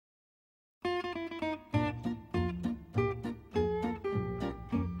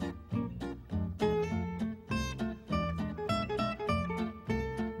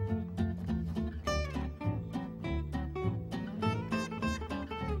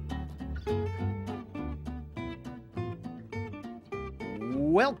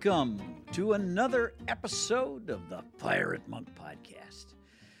Welcome to another episode of the Pirate Monk Podcast.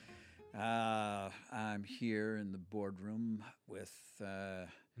 I'm here in the boardroom with...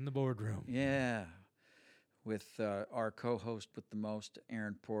 in the boardroom. Yeah, with our co-host with the most,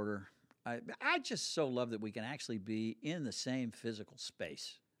 Aaron Porter. I just so love that we can actually be in the same physical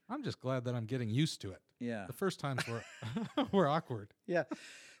space. I'm just glad that I'm getting used to it. Yeah. The first times were awkward. Yeah.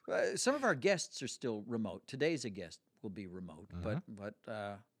 Some of our guests are still remote. Today's a guest will be remote, but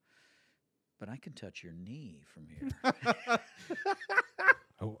I can touch your knee from here.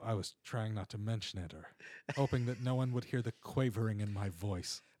 Oh, I was trying not to mention it, or hoping that no one would hear the quavering in my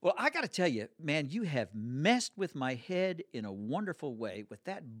voice. Well, I got to tell you, man, you have messed with my head in a wonderful way with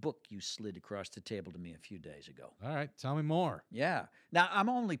that book you slid across the table to me a few days ago. All right, tell me more. Yeah. Now, I'm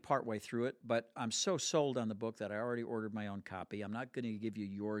only partway through it, but I'm so sold on the book that I already ordered my own copy. I'm not going to give you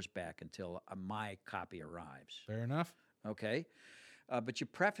yours back until my copy arrives. Fair enough. Okay. But you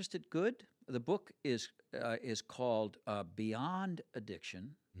prefaced it good. The book is called Beyond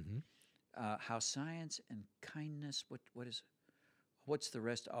Addiction, How Science and Kindness, what's the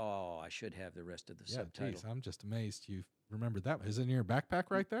rest? Oh, I should have the rest of the subtitle. Geez, I'm just amazed you remembered that. Is it in your backpack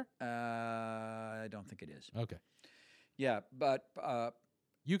right there? I don't think it is. Okay. Yeah, but...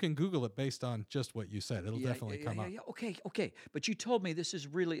 you can Google it based on just what you said. It'll definitely come up. Yeah, okay. But you told me this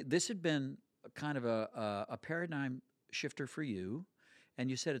had been kind of a paradigm shifter for you, and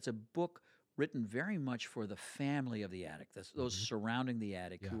you said it's a book written very much for the family of the addict, those surrounding the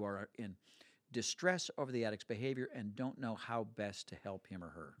addict who are in distress over the addict's behavior and don't know how best to help him or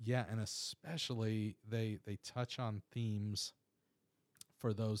her. Yeah, and especially they touch on themes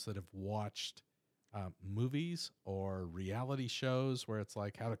for those that have watched movies or reality shows where it's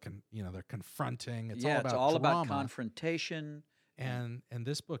like how to they're confronting. It's all about confrontation. And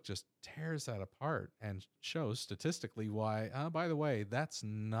this book just tears that apart and shows statistically why, by the way, that's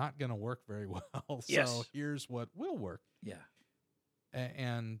not going to work very well. Yes. So here's what will work. Yeah.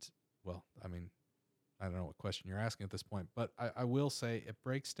 And, well, I mean, I don't know what question you're asking at this point, but I will say it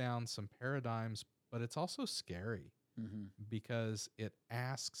breaks down some paradigms, but it's also scary because it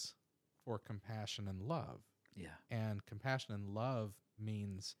asks for compassion and love. Yeah. And compassion and love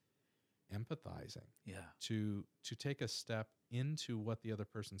means empathizing. Yeah. To take a step into what the other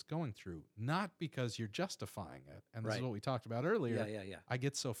person's going through, not because you're justifying it. And this is what we talked about earlier. Yeah. I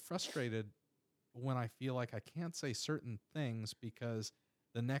get so frustrated when I feel like I can't say certain things because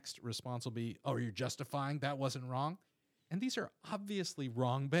the next response will be, oh, you're justifying? That wasn't wrong? And these are obviously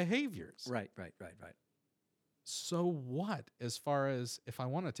wrong behaviors. Right. So what? As far as if I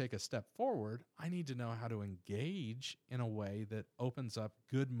want to take a step forward, I need to know how to engage in a way that opens up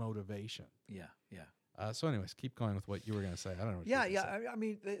good motivation. Yeah. So anyways, keep going with what you were going to say. I don't know what Yeah. you were gonna say. I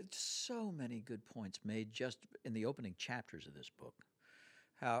mean, so many good points made just in the opening chapters of this book.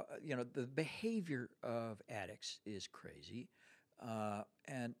 How, the behavior of addicts is crazy,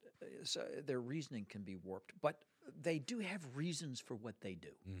 and so their reasoning can be warped, but they do have reasons for what they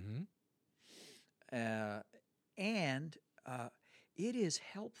do. And it is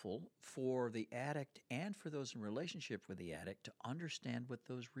helpful for the addict and for those in relationship with the addict to understand what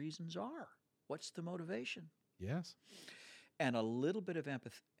those reasons are. What's the motivation? Yes. And a little bit of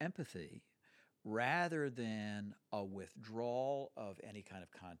empathy rather than a withdrawal of any kind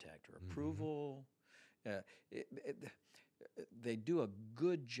of contact or approval. They do a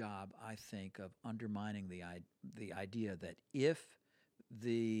good job, I think, of undermining the idea that if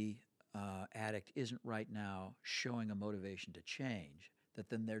the addict isn't right now showing a motivation to change, that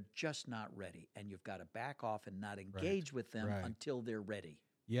then they're just not ready, and you've got to back off and not engage with them until they're ready.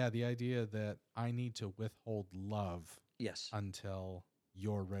 Yeah, the idea that I need to withhold love until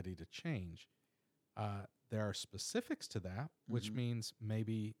you're ready to change. There are specifics to that, which means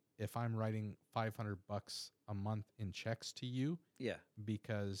maybe if I'm writing $500 a month in checks to you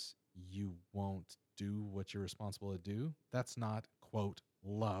because you won't do what you're responsible to do, that's not, quote,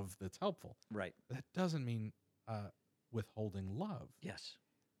 love that's helpful. Right. That doesn't mean withholding love. Yes.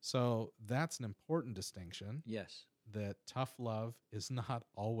 So that's an important distinction. Yes. That tough love is not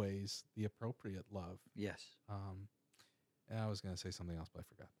always the appropriate love. Yes. And I was going to say something else, but I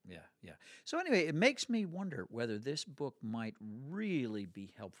forgot. Yeah. So anyway, it makes me wonder whether this book might really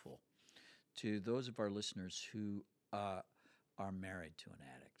be helpful to those of our listeners who are married to an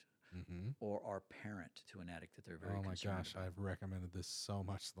addict or are parent to an addict that they're very concerned Oh my gosh, about. I've recommended this so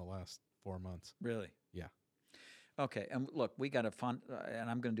much the last 4 months. Really? Yeah. Okay, and look, we got to fund, and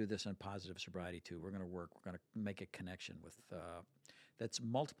I'm going to do this on Positive Sobriety too. We're going to make a connection with, that's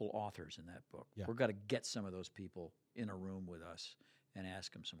multiple authors in that book. Yeah. We've got to get some of those people in a room with us and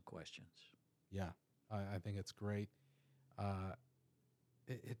ask them some questions. Yeah, I think it's great.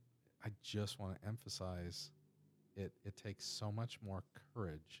 I just want to emphasize it takes so much more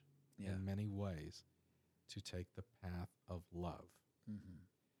courage in many ways to take the path of love. Mm-hmm.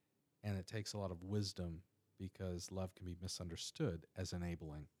 And it takes a lot of wisdom because love can be misunderstood as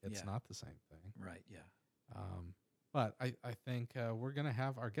enabling. It's not the same thing. Right, yeah. But I think we're going to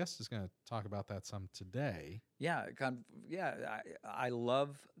have, our guest is going to talk about that some today. Yeah, I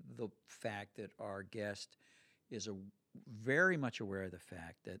love the fact that our guest is very much aware of the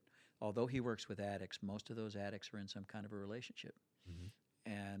fact that although he works with addicts, most of those addicts are in some kind of a relationship. Mm-hmm.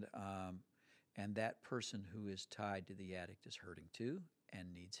 And that person who is tied to the addict is hurting too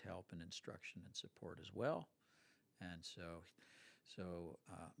and needs help and instruction and support as well. And so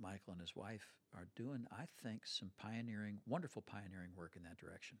Michael and his wife are doing, I think, some wonderful pioneering work in that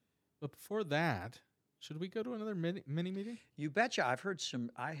direction. But before that, should we go to another mini meeting? You betcha.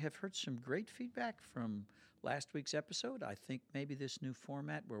 I have heard some great feedback from last week's episode. I think maybe this new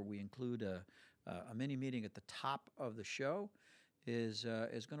format where we include a mini meeting at the top of the show is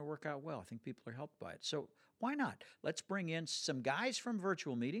going to work out well. I think people are helped by it. So why not? Let's bring in some guys from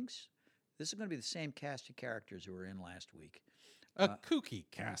virtual meetings. This is going to be the same cast of characters who were in last week. A kooky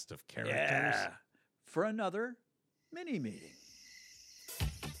cast of characters. Yeah, for another mini meeting.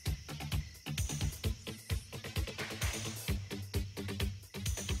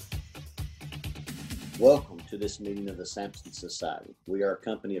 Welcome to this meeting of the Samson Society. We are a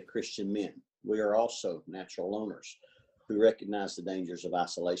company of Christian men. We are also natural loners who recognize the dangers of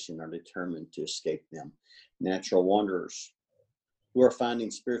isolation and are determined to escape them. Natural wanderers who are finding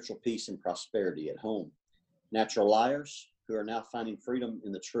spiritual peace and prosperity at home. Natural liars who are now finding freedom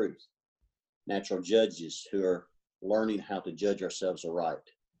in the truth. Natural judges who are learning how to judge ourselves aright.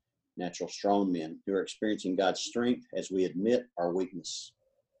 Natural strong men who are experiencing God's strength as we admit our weakness.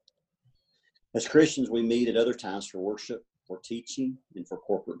 As Christians, we meet at other times for worship, for teaching, and for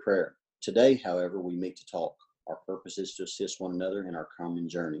corporate prayer. Today, however, we meet to talk. Our purpose is to assist one another in our common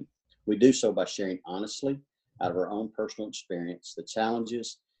journey. We do so by sharing honestly, out of our own personal experience, the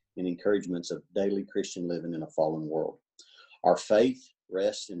challenges and encouragements of daily Christian living in a fallen world. Our faith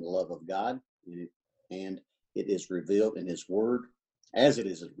rests in the love of God, and it is revealed in His Word, as it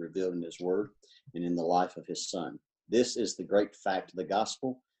is revealed in His Word and in the life of His Son. This is the great fact of the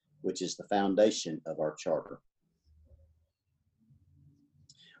gospel, which is the foundation of our charter.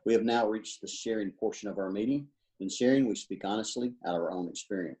 We have now reached the sharing portion of our meeting. In sharing, we speak honestly out of our own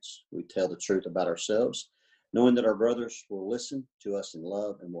experience. We tell the truth about ourselves, knowing that our brothers will listen to us in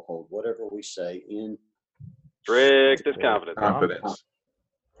love and will hold whatever we say in strictest confidence.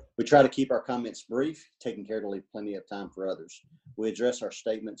 We try to keep our comments brief, taking care to leave plenty of time for others. We address our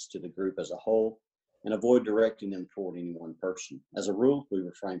statements to the group as a whole and avoid directing them toward any one person. As a rule, we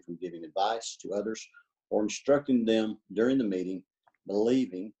refrain from giving advice to others or instructing them during the meeting,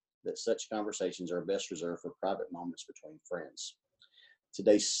 believing that such conversations are best reserved for private moments between friends.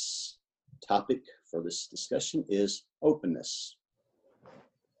 Today's topic for this discussion is openness.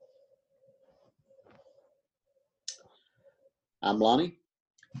 I'm Lonnie.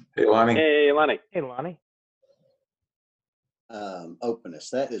 Hey, Lonnie. Hey, Lonnie. Hey, Lonnie.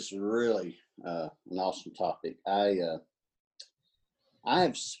 Openness. That is really an awesome topic. I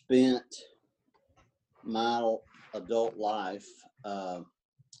have spent my adult life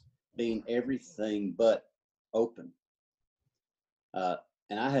being everything but open.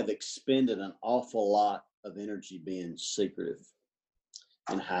 And I have expended an awful lot of energy being secretive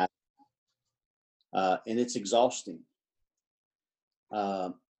and hiding. And it's exhausting.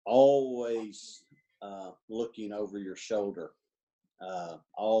 Always looking over your shoulder.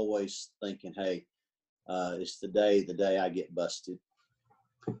 Always thinking, hey, it's the day I get busted.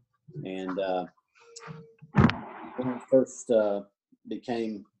 And when I first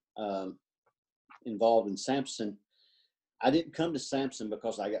became involved in Samson, I didn't come to Samson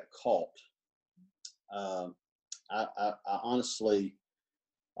because I got caught. I honestly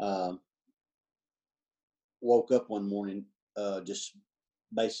woke up one morning just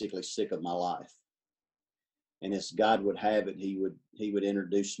basically sick of my life. And as God would have it, he would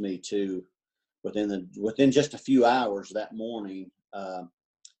introduce me to, within just a few hours that morning,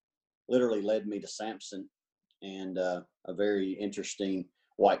 literally led me to Samson and a very interesting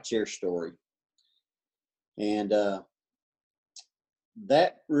white chair story. And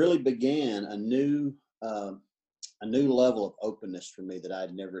that really began a new level of openness for me that I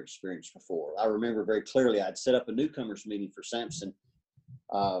had never experienced before. I remember very clearly I'd set up a newcomers meeting for Samson,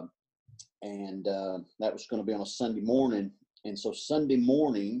 and that was going to be on a Sunday morning. And so Sunday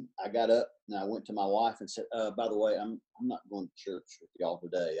morning, I got up and I went to my wife and said, by the way, I'm not going to church with y'all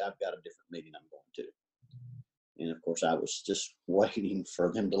today. I've got a different meeting I'm going to. And of course, I was just waiting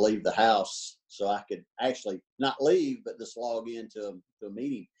for them to leave the house so I could actually not leave, but just log into a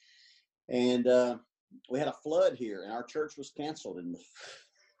meeting. And we had a flood here, and our church was canceled, and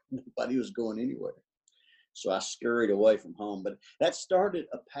nobody was going anywhere. So I scurried away from home. But that started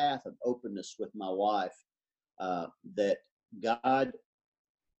a path of openness with my wife that God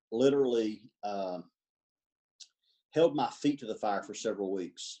literally held my feet to the fire for several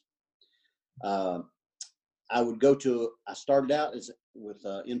weeks. I started out with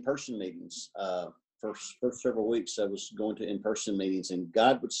in-person meetings. For several weeks, I was going to in-person meetings, and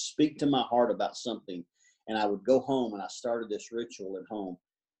God would speak to my heart about something, and I would go home, and I started this ritual at home.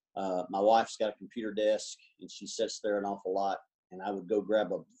 My wife's got a computer desk, and she sits there an awful lot, and I would go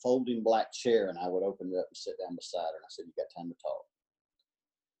grab a folding black chair, and I would open it up and sit down beside her, and I said, "You got time to talk?"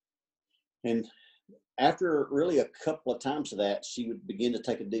 And after really a couple of times of that, she would begin to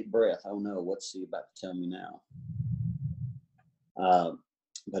take a deep breath. Oh no, what's he about to tell me now?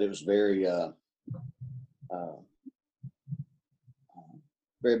 But it was very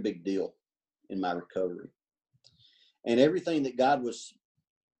big deal in my recovery. And everything that God was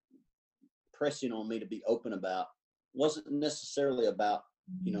pressing on me to be open about wasn't necessarily about,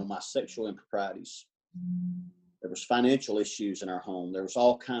 my sexual improprieties. There was financial issues in our home. There was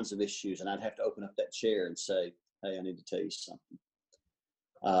all kinds of issues, and I'd have to open up that chair and say, "Hey, I need to tell you something."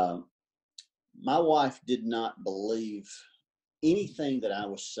 My wife did not believe anything that I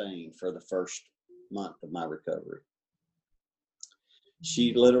was saying for the first month of my recovery.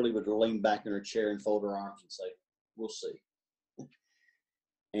 She literally would lean back in her chair and fold her arms and say, "We'll see."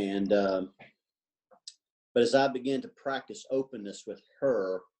 And but as I began to practice openness with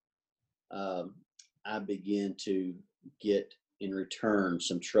her, I began to get in return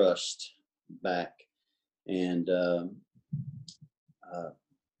some trust back, and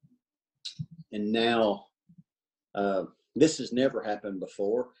now this has never happened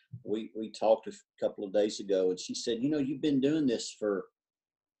before. We talked a couple of days ago, and she said, "You've been doing this for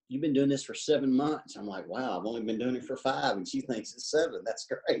 7 months." I'm like, "Wow, I've only been doing it for 5," and she thinks it's 7. That's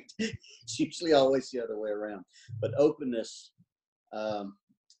great. It's usually always the other way around. But openness,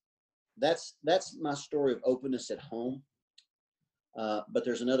 that's my story of openness at home. But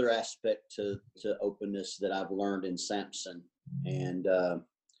there's another aspect to openness that I've learned in Samson. And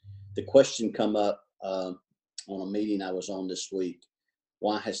the question come up on a meeting I was on this week: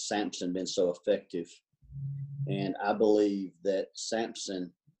 why has Samson been so effective? And I believe that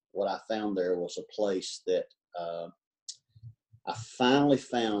Samson, what I found there was a place that I finally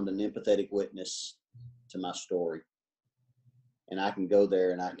found an empathetic witness to my story. And I can go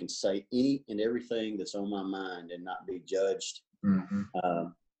there and I can say any and everything that's on my mind and not be judged.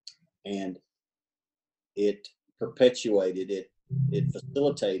 Mm-hmm. And it perpetuated, it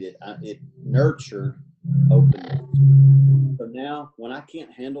facilitated, it nurtured openness. So now when I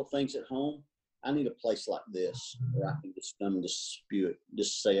can't handle things at home, I need a place like this where I can just come and just spew it,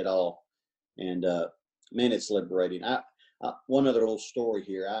 just say it all. And man, it's liberating. One other little story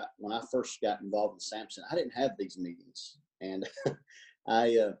here. When I first got involved in Samson, I didn't have these meetings. And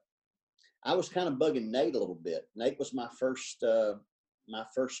I was kind of bugging Nate a little bit. Nate was my first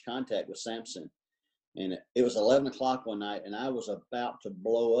contact with Samson. And it was 11 o'clock one night, and I was about to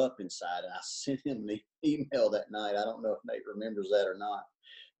blow up inside. And I sent him an email that night. I don't know if Nate remembers that or not.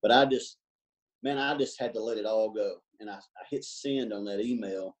 But I just had to let it all go. And I hit send on that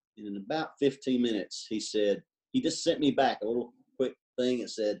email. And in about 15 minutes, he just sent me back a little quick thing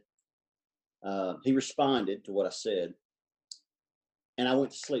and said, he responded to what I said. And I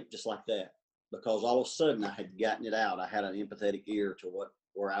went to sleep just like that, because all of a sudden I had gotten it out. I had an empathetic ear to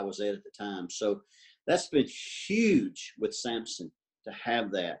where I was at the time. So that's been huge with Samson to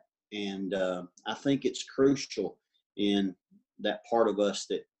have that. And I think it's crucial in that part of us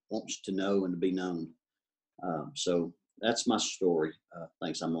that wants to know and to be known. So that's my story.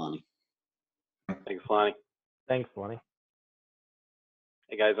 Thanks. I'm Lonnie. Thanks, Lonnie. Thanks, Lonnie.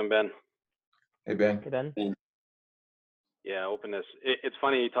 Hey, guys, I'm Ben. Hey, Ben. Hey, Ben. Yeah, openness. It's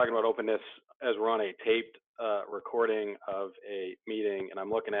funny talking about openness as we're on a taped recording of a meeting, and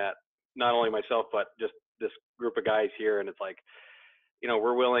I'm looking at not only myself, but just this group of guys here, and it's like,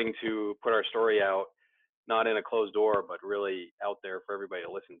 we're willing to put our story out, not in a closed door, but really out there for everybody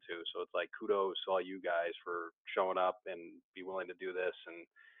to listen to. So it's like, kudos to all you guys for showing up and be willing to do this. And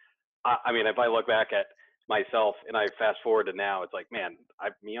I mean, if I look back at myself and I fast forward to now, it's like, man,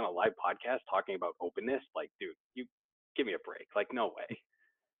 me on a live podcast talking about openness, like, dude, you give me a break. Like, no way.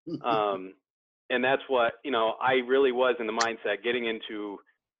 And that's what, I really was in the mindset getting into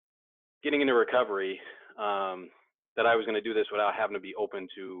recovery, that I was going to do this without having to be open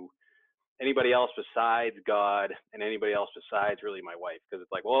to anybody else besides God and anybody else besides really my wife, because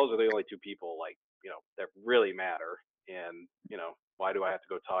it's like, well, those are the only two people, like, that really matter. And why do I have to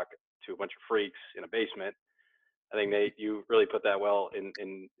go talk to a bunch of freaks in a basement? I think Nate, you really put that well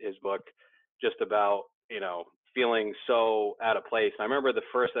in his book, just about feeling so out of place. And I remember the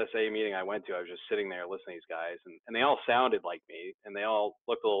first SA meeting I went to, I was just sitting there listening to these guys, and they all sounded like me, and they all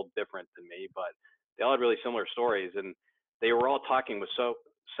looked a little different than me, but they all had really similar stories, and they were all talking with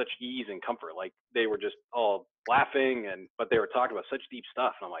such ease and comfort. Like they were just all laughing, but they were talking about such deep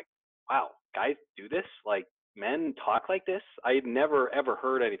stuff, and I'm like, wow, guys do this? Like men talk like this? I had never ever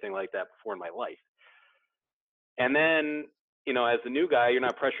heard anything like that before in my life. And then, as the new guy, you're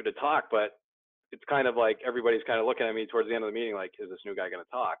not pressured to talk, but it's kind of like everybody's kind of looking at me towards the end of the meeting like, is this new guy going to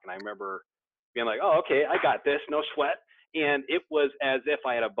talk? And I remember being like, oh, okay, I got this, no sweat. And it was as if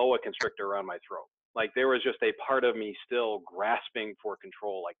I had a boa constrictor around my throat. Like there was just a part of me still grasping for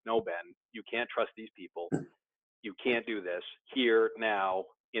control. Like, no, Ben, you can't trust these people. You can't do this here, now,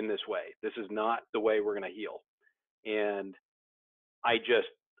 in this way. This is not the way we're going to heal. And I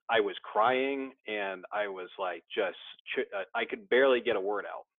was crying, and I was like, I could barely get a word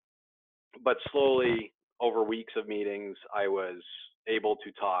out. But slowly, over weeks of meetings, I was able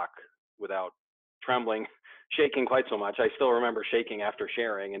to talk without trembling, shaking quite so much. I still remember shaking after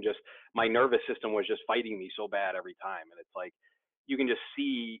sharing, and just my nervous system was just fighting me so bad every time. And it's like, you can just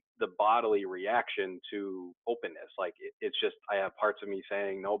see the bodily reaction to openness. Like it's just, I have parts of me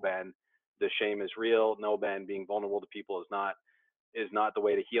saying, no, Ben, the shame is real. No, Ben, being vulnerable to people is not the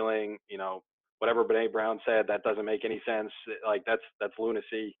way to healing. Whatever Brene Brown said, that doesn't make any sense. Like that's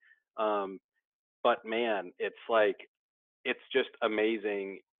lunacy. But man, it's like, it's just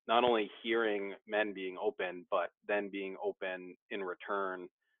amazing, not only hearing men being open, but then being open in return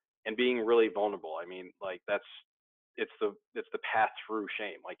and being really vulnerable. I mean, like it's the path through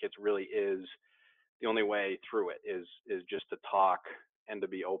shame. Like it really is the only way through it is just to talk and to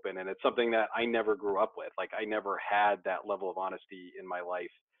be open. And it's something that I never grew up with. Like I never had that level of honesty in my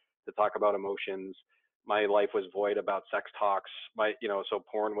life to talk about emotions. My life was void about sex talks. So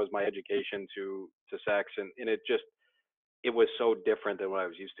porn was my education to sex. And it was so different than what I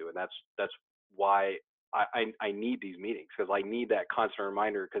was used to. And that's why I need these meetings, because I need that constant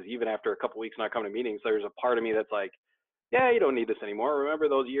reminder. Because even after a couple of weeks not coming to meetings, there's a part of me that's like, yeah, you don't need this anymore. Remember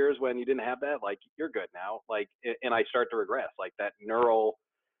those years when you didn't have that? Like, you're good now. Like, and I start to regress. Like that neural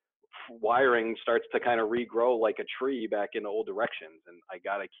wiring starts to kind of regrow like a tree back in old directions. And I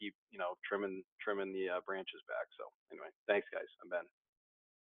got to keep, trimming the branches back. So anyway, thanks guys. I'm Ben.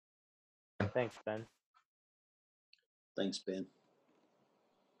 Thanks, Ben. Thanks, Ben.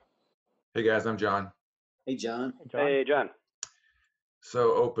 Hey guys, I'm John. Hey, John. Hey, John.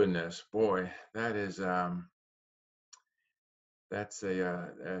 So openness, boy, that is that's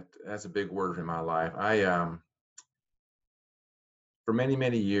a big word in my life. For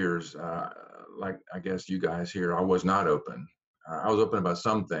many years, like I guess you guys here, I was not open. I was open about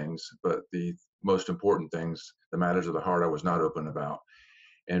some things, but the most important things, the matters of the heart, I was not open about.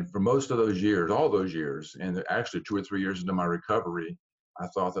 And for most of those years, all those years, and actually 2 or 3 years into my recovery, I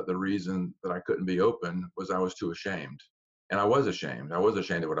thought that the reason that I couldn't be open was I was too ashamed. And I was ashamed. I was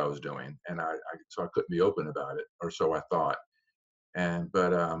ashamed of what I was doing. And so I couldn't be open about it, or so I thought.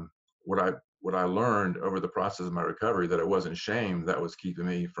 But what I learned over the process of my recovery, that it wasn't shame that was keeping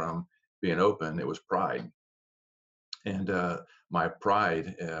me from being open. It was pride. And my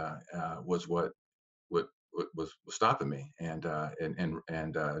pride was what was stopping me, and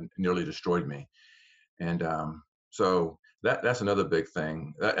nearly destroyed me. And so that's another big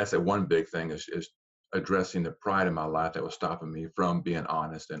thing. That's one big thing is addressing the pride in my life that was stopping me from being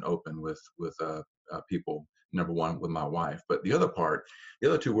honest and open with people. Number one, with my wife. But the other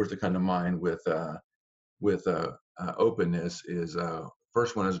two words that come to mind with openness is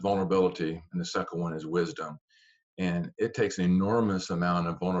first one is vulnerability, and the second one is wisdom. And it takes an enormous amount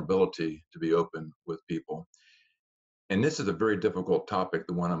of vulnerability to be open with people. And this is a very difficult topic,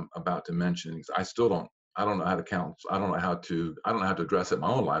 the one I'm about to mention, because I don't know how to count. I don't know how to address it in my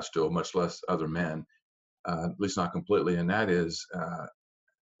own life still, much less other men, at least not completely. And that is,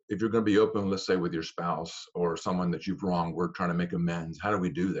 if you're going to be open, let's say with your spouse or someone that you've wronged, we're trying to make amends. How do we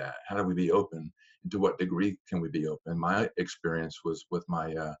do that? How do we be open? And to what degree can we be open? My experience was with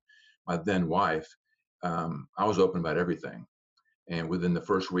my then wife. I was open about everything. And within the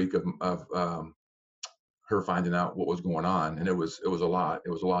first week of her finding out what was going on, and it was a lot. It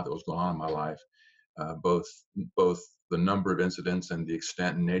was a lot that was going on in my life. Both the number of incidents and the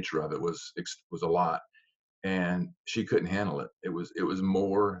extent and nature of it was a lot. And she couldn't handle it. It was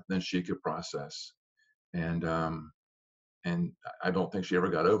more than she could process, and I don't think she ever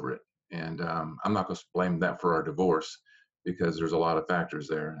got over it. And I'm not going to blame that for our divorce, because there's a lot of factors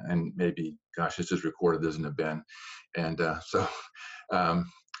there. And maybe, gosh, it's just recorded, isn't it, Ben? And so um,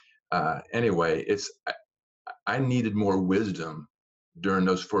 anyway, I needed more wisdom during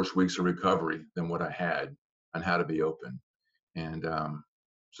those first weeks of recovery than what I had on how to be open. And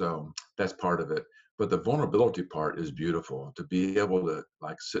so that's part of it. But the vulnerability part is beautiful, to be able to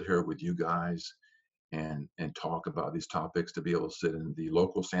like sit here with you guys and talk about these topics, to be able to sit in the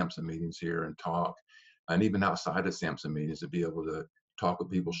local Samson meetings here and talk, and even outside of Samson meetings, to be able to talk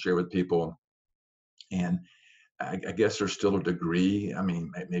with people, share with people. And I guess there's still a degree. I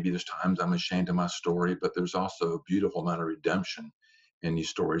mean, maybe there's times I'm ashamed of my story, but there's also a beautiful amount of redemption in these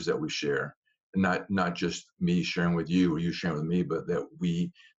stories that we share. And not just me sharing with you or you sharing with me, but that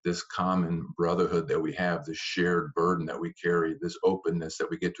this common brotherhood that we have, this shared burden that we carry, this openness that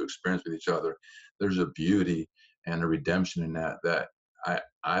we get to experience with each other. There's a beauty and a redemption in that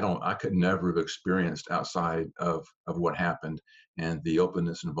I could never have experienced outside of what happened, and the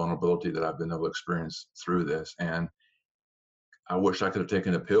openness and vulnerability that I've been able to experience through this. And I wish I could have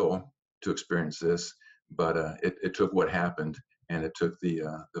taken a pill to experience this, but it took what happened, and it took the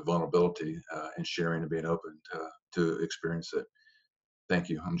vulnerability and sharing and being open to experience it. Thank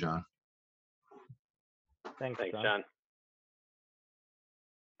you. I'm John. Thanks, John. John.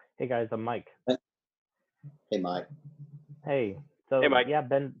 Hey guys, I'm Mike. Hey, Mike. Hey. So hey, Mike. Yeah,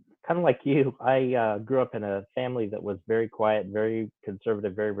 Ben, kind of like you, I grew up in a family that was very quiet, very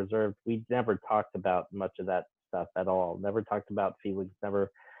conservative, very reserved. We never talked about much of that stuff at all. Never talked about feelings.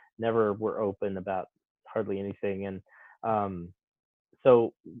 Never were open about hardly anything. And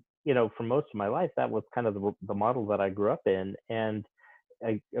so, for most of my life, that was kind of the model that I grew up in. And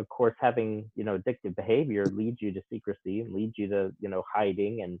of course, having addictive behavior leads you to secrecy and leads you to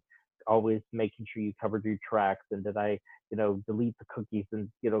hiding and always making sure you covered your tracks, and did I delete the cookies and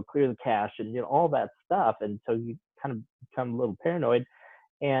clear the cache and all that stuff. And so you kind of become a little paranoid.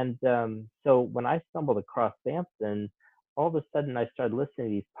 And so when I stumbled across Samson, all of a sudden I started listening to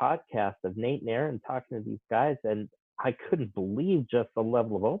these podcasts of Nate and Aaron talking to these guys, and I couldn't believe just the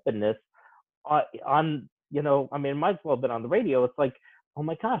level of openness on I mean, it might as well have been on the radio. It's like, oh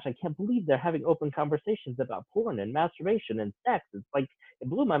my gosh, I can't believe they're having open conversations about porn and masturbation and sex. It's like, it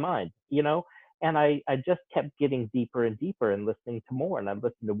blew my mind. And I just kept getting deeper and deeper and listening to more. And I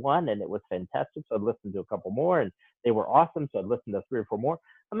listened to one and it was fantastic. So I'd listen to a couple more and they were awesome. So I'd listen to 3 or 4 more.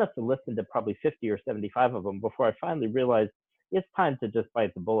 I must have listened to probably 50 or 75 of them before I finally realized it's time to just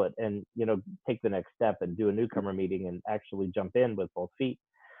bite the bullet and, take the next step and do a newcomer meeting and actually jump in with both feet.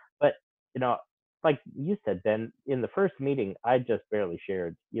 But, like you said, Ben, in the first meeting, I just barely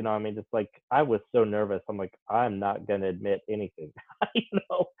shared. I mean, it's like I was so nervous. I'm like, I'm not going to admit anything.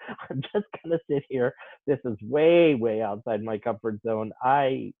 I'm just going to sit here. This is way, way outside my comfort zone.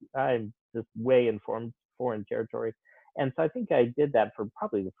 I'm just way in foreign territory. And so I think I did that for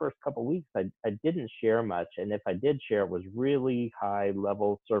probably the first couple of weeks. I didn't share much. And if I did share, it was really high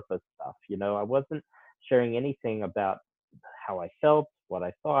level surface stuff. I wasn't sharing anything about how I felt, what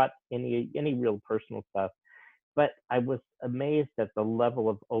I thought, any real personal stuff. But I was amazed at the level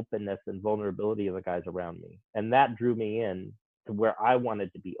of openness and vulnerability of the guys around me. And that drew me in to where I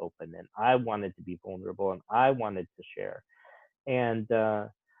wanted to be open and I wanted to be vulnerable and I wanted to share. And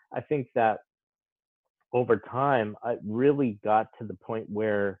I think that over time, I really got to the point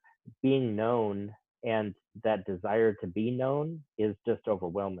where being known and that desire to be known is just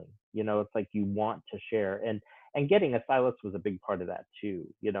overwhelming. It's like you want to share. And getting a stylist was a big part of that too.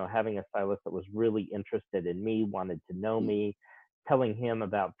 Having a stylist that was really interested in me, wanted to know me, telling him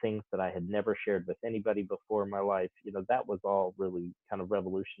about things that I had never shared with anybody before in my life. That was all really kind of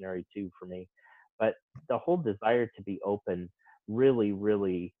revolutionary too for me. But the whole desire to be open really,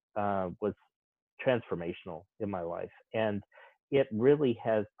 really was transformational in my life. And it really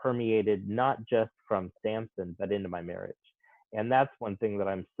has permeated not just from Samson, but into my marriage. And that's one thing that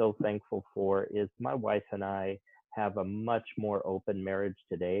I'm so thankful for is my wife and I have a much more open marriage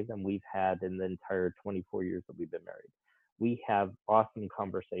today than we've had in the entire 24 years that we've been married. We have awesome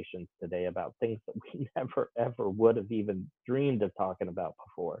conversations today about things that we never, ever would have even dreamed of talking about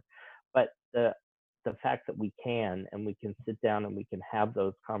before. But the fact that we can, and we can sit down and we can have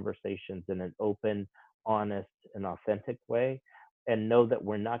those conversations in an open, honest, and authentic way, and know that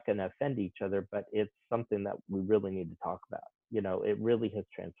we're not going to offend each other, but it's something that we really need to talk about. It really has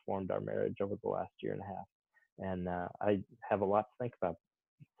transformed our marriage over the last year and a half. And I have a lot to think about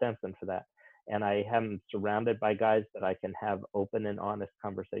Samson for that. And I am surrounded by guys that I can have open and honest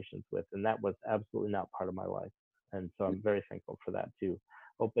conversations with. And that was absolutely not part of my life. And so I'm very thankful for that too.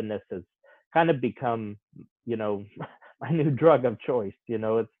 Openness has kind of become, my new drug of choice.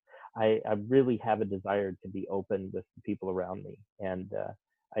 I really have a desire to be open with the people around me, and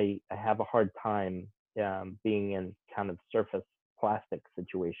I have a hard time being in kind of surface plastic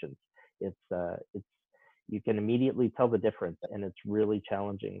situations. It's you can immediately tell the difference, and it's really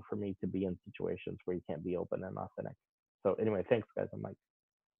challenging for me to be in situations where you can't be open and authentic. So anyway, thanks guys. I'm Mike.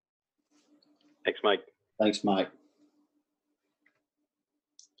 Thanks, Mike. Thanks, Mike.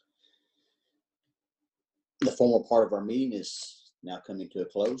 The formal part of our meeting is now coming to a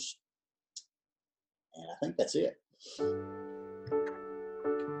close, and I think that's it.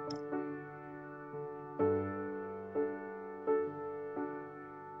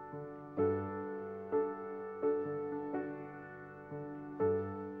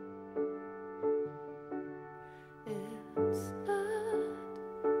 It's not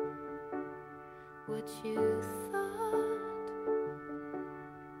what you thought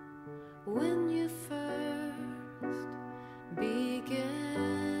when you first began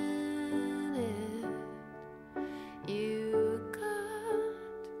it. You got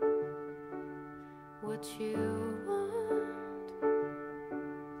what you want.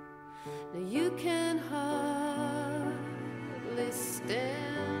 Now you can hardly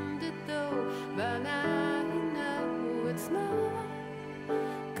stand it though. By now you know it's not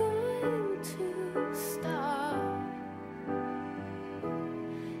going to stop.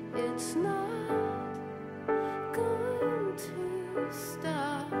 It's not going to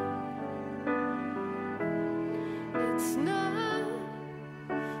stop. It's not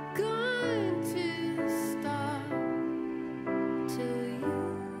going to stop till you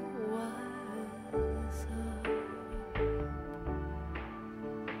wise up.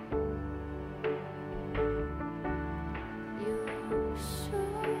 You're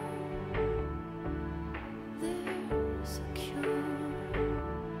sure there's a cure,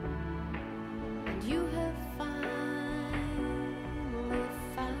 and you have finally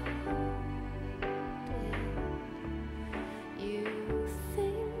found it. You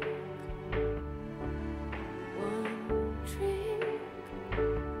think one drink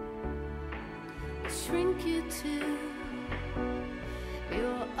will shrink you to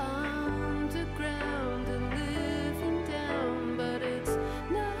your underground and living down, but it's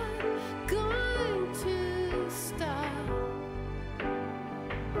not going to stop.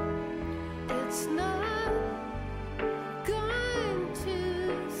 It's not going to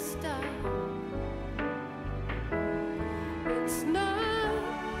stop. It's not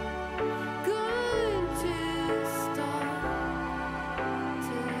going to stop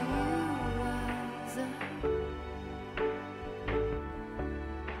till you rise up.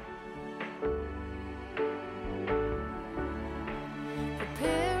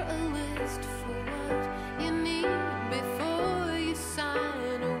 Prepare a list for what you need before you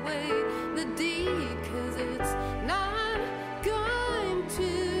sign away the deed, 'cause it's not going to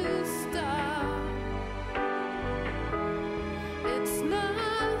stop. It's not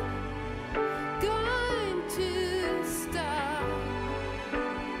going to stop.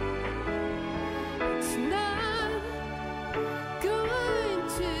 It's not going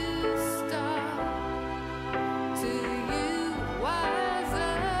to stop till you wise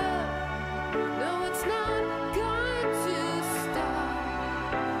up. No, it's not going to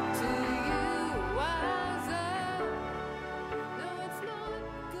stop till you wise up. No, it's not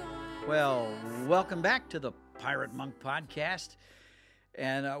going. Well, welcome back to the Pirate Monk Podcast.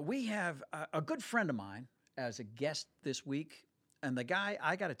 And we have a good friend of mine as a guest this week. And the guy,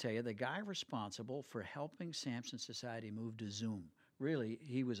 I got to tell you, the guy responsible for helping Samson Society move to Zoom. Really,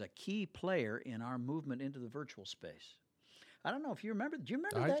 he was a key player in our movement into the virtual space. I don't know if you remember. Do you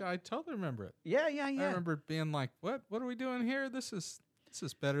remember that? I totally remember it. Yeah. I remember it being like, what are we doing here? This is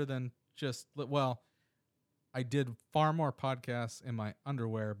better than just, well, I did far more podcasts in my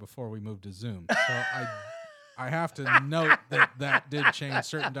underwear before we moved to Zoom. So I have to note that did change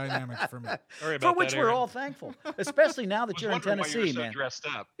certain dynamics for me. Sorry about For which that, we're Aaron. all thankful, especially now that I was you're in wondering why Tennessee, you were so man. dressed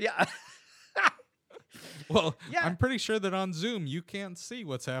up. Yeah. Well, Yeah. I'm pretty sure that on Zoom you can't see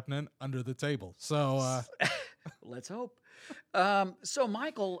what's happening under the table. So Let's hope. So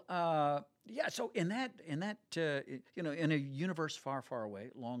Michael, so in that in a universe far, far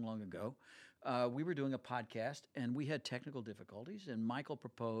away, long, long ago, we were doing a podcast and we had technical difficulties. And Michael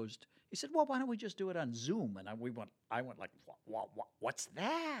proposed. He said, "Well, why don't we just do it on Zoom?" And I went like, "What's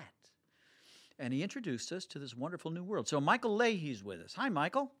that?" And he introduced us to this wonderful new world. So Michael Leahy's with us. Hi,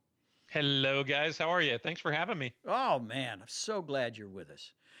 Michael. Hello, guys. How are you? Thanks for having me. Oh man, I'm so glad you're with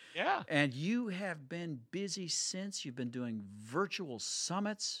us. Yeah. And you have been busy since. You've been doing virtual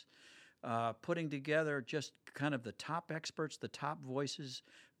summits, putting together just kind of the top experts, the top voices,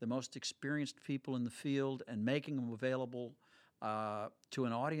 the most experienced people in the field, and making them available to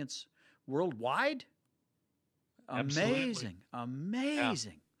an audience worldwide. Absolutely.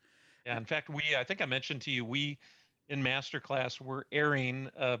 Amazing. Yeah. In fact, I think I mentioned to you, we in Masterclass, we're airing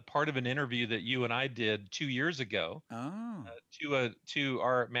part of an interview that you and I did 2 years ago to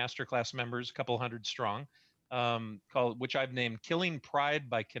our Masterclass members, a couple hundred strong, which I've named "Killing Pride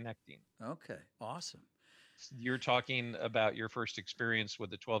by Connecting." Okay, awesome. You're talking about your first experience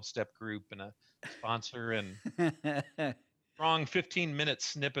with a 12-step group and a sponsor and strong 15-minute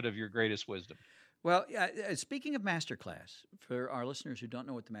snippet of your greatest wisdom. Well, speaking of Masterclass, for our listeners who don't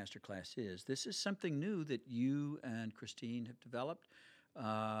know what the Masterclass is, this is something new that you and Christine have developed,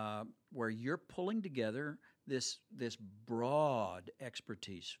 where you're pulling together this broad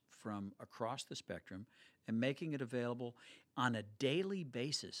expertise from across the spectrum and making it available on a daily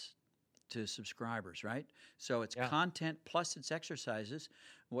basis to subscribers, right? So it's content plus it's exercises,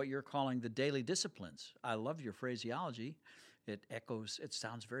 what you're calling the daily disciplines. I love your phraseology. It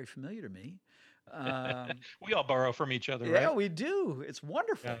sounds very familiar to me. We all borrow from each other, right? Yeah, we do. It's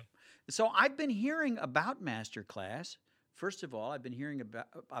wonderful. Yeah. So I've been hearing about Masterclass. First of all, I've been hearing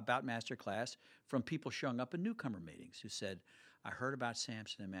about Masterclass from people showing up in newcomer meetings who said, "I heard about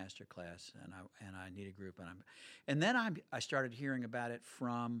Samson and Masterclass, and I need a group." And then I started hearing about it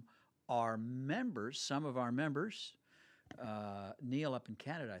from our members. Some of our members, Neil up in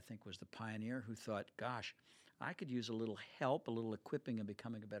Canada, I think, was the pioneer who thought, "Gosh, I could use a little help, a little equipping in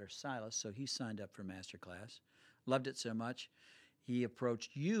becoming a better stylist." So he signed up for Masterclass. Loved it so much, he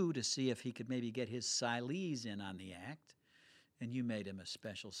approached you to see if he could maybe get his stylees in on the act, and you made him a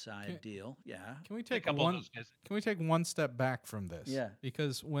special side deal. Yeah. Can we take one step back from this? Yeah.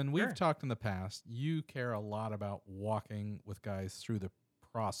 Because when we've talked in the past, you care a lot about walking with guys through the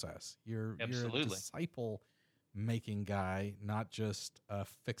process. You're a disciple-making guy, not just a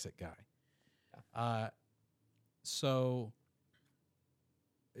fix-it guy. Yeah. So,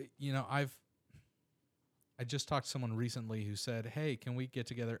 I just talked to someone recently who said, "Hey, can we get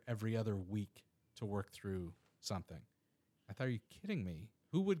together every other week to work through something?" I thought, "Are you kidding me?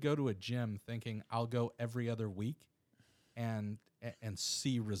 Who would go to a gym thinking I'll go every other week and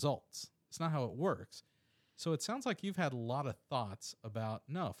see results?" It's not how it works. So it sounds like you've had a lot of thoughts about,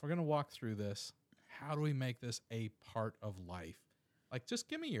 no, if we're going to walk through this, how do we make this a part of life? Like, just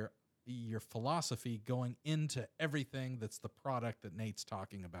give me your philosophy going into everything that's the product that Nate's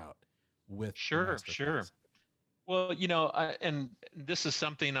talking about with Sure. Well, and this is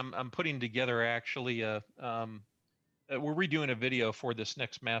something I'm putting together actually. We're redoing a video for this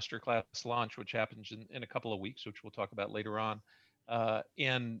next Masterclass launch, which happens in a couple of weeks, which we'll talk about later on,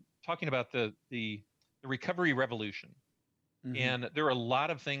 and talking about the recovery revolution. Mm-hmm. And there are a lot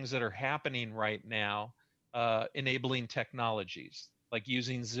of things that are happening right now, enabling technologies, like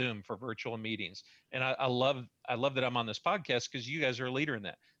using Zoom for virtual meetings. And I love that I'm on this podcast because you guys are a leader in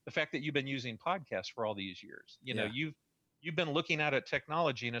that. The fact that you've been using podcasts for all these years, you've been looking at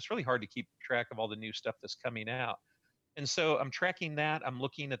technology, and it's really hard to keep track of all the new stuff that's coming out. And so I'm tracking that. I'm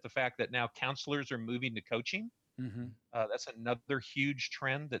looking at the fact that now counselors are moving to coaching. Mm-hmm. That's another huge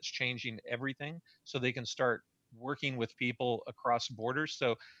trend that's changing everything, so they can start working with people across borders.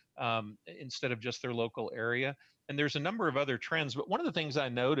 So instead of just their local area. And there's a number of other trends, but one of the things I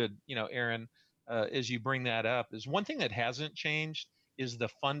noted, Aaron, as you bring that up, is one thing that hasn't changed is the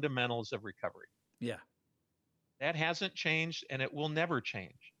fundamentals of recovery. Yeah. That hasn't changed, and it will never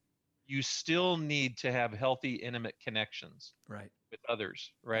change. You still need to have healthy, intimate connections with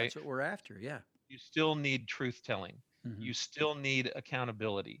others, right? That's what we're after, yeah. You still need truth-telling. Mm-hmm. You still need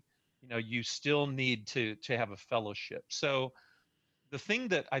accountability. You still need to have a fellowship. So the thing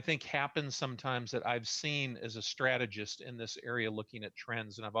that I think happens sometimes that I've seen as a strategist in this area looking at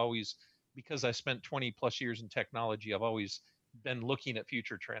trends, and I've always, because I spent 20 plus years in technology, I've always been looking at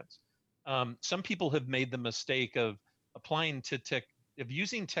future trends. Some people have made the mistake of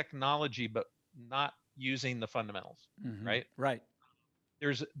using technology, but not using the fundamentals, mm-hmm. right? Right.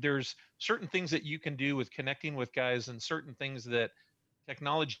 There's certain things that you can do with connecting with guys, and certain things that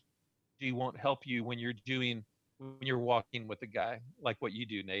technology won't help you when you're walking with a guy like what you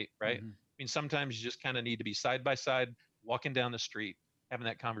do, Nate, right? Mm-hmm. I mean, sometimes you just kind of need to be side by side, walking down the street, having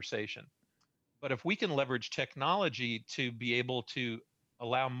that conversation. But if we can leverage technology to be able to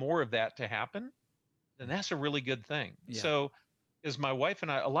allow more of that to happen, then that's a really good thing. Yeah. So as my wife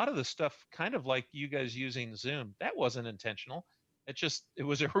and I, a lot of the stuff, kind of like you guys using Zoom, that wasn't intentional. It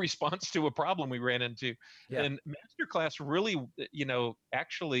was a response to a problem we ran into. Yeah. And Masterclass really,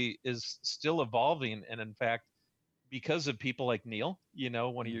 actually is still evolving. And in fact, because of people like Neil,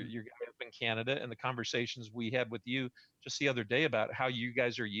 one of your guy up in Canada, and the conversations we had with you just the other day about how you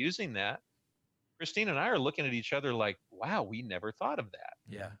guys are using that, Christine and I are looking at each other like, wow, we never thought of that.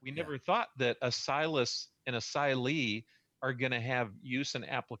 Yeah. We never thought that a Silas and a Silee are going to have use and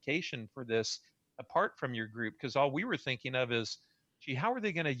application for this apart from your group, because all we were thinking of is, gee, how are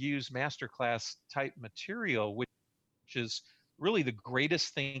they going to use masterclass type material, which is really the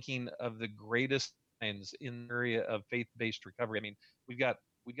greatest thinking of the greatest minds in the area of faith-based recovery. I mean, we've got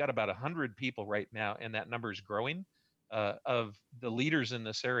about 100 people right now, and that number is growing, of the leaders in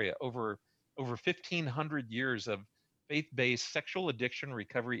this area, over 1,500 years of faith-based sexual addiction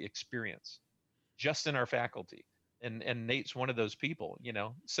recovery experience just in our faculty. And Nate's one of those people, you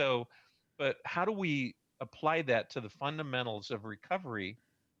know. So, but how do we apply that to the fundamentals of recovery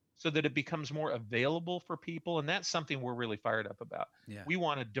so that it becomes more available for people? And that's something we're really fired up about. Yeah. We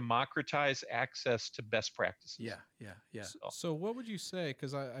want to democratize access to best practices. Yeah. So what would you say?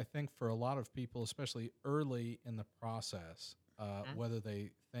 Because I think for a lot of people, especially early in the process, whether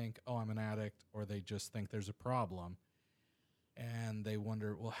they think, oh, I'm an addict, or they just think there's a problem, and they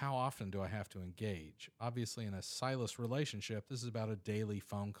wonder, well, how often do I have to engage? Obviously, in a Silas relationship, this is about a daily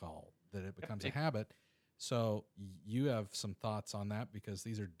phone call that it becomes a habit. So you have some thoughts on that, because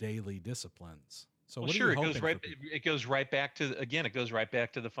these are daily disciplines. So well, sure, it goes right back to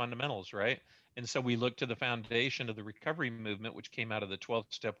the fundamentals, right? And so we look to the foundation of the recovery movement, which came out of the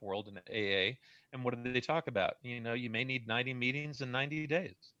 12-step world in AA. And what do they talk about? You know, you may need 90 meetings in 90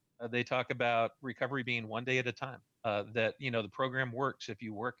 days. They talk about recovery being one day at a time, that, you know, the program works if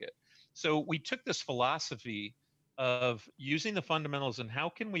you work it. So we took this philosophy of using the fundamentals and how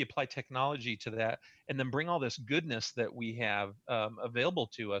can we apply technology to that, and then bring all this goodness that we have available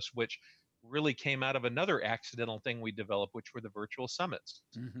to us, which really came out of another accidental thing we developed, which were the virtual summits,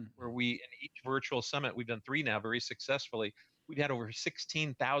 where we, in each virtual summit, we've done 3 now very successfully. We've had over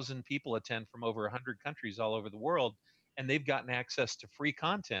 16,000 people attend from over 100 countries all over the world, and they've gotten access to free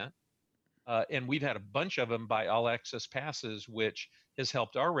content. And we've had a bunch of them buy all access passes, which has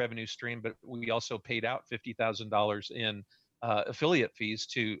helped our revenue stream. But we also paid out $50,000 in affiliate fees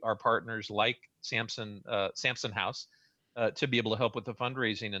to our partners like Samson House to be able to help with the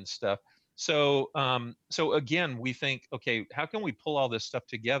fundraising and stuff. So again, we think, okay, how can we pull all this stuff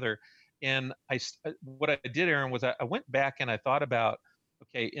together? And what I did, Aaron, was I went back and I thought about,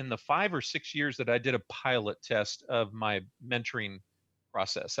 okay, in the 5 or 6 years that I did a pilot test of my mentoring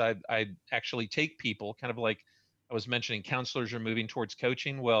process, I actually take people, kind of like I was mentioning, counselors are moving towards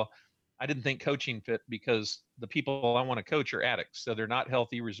coaching. Well, I didn't think coaching fit, because the people I want to coach are addicts. So they're not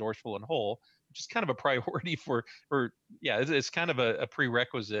healthy, resourceful, and whole, which is kind of a priority it's kind of a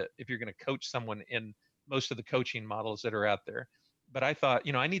prerequisite if you're going to coach someone in most of the coaching models that are out there. But I thought,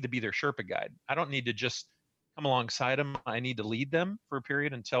 you know, I need to be their Sherpa guide. I don't need to just come alongside them. I need to lead them for a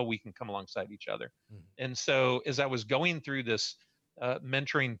period until we can come alongside each other. And so as I was going through this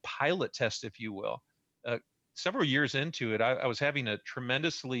mentoring pilot test, if you will, several years into it, I was having a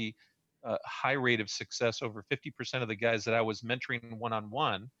tremendously high rate of success. Over 50% of the guys that I was mentoring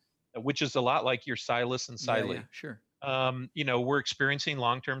one-on-one, which is a lot like your Silas and Silee. Yeah, sure. You know, we're experiencing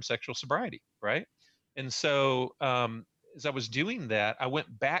long-term sexual sobriety, right? And so as I was doing that, I went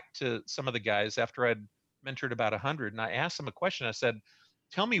back to some of the guys after I'd mentored about 100, and I asked them a question. I said,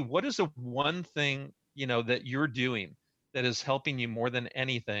 tell me, what is the one thing, you know, that you're doing that is helping you more than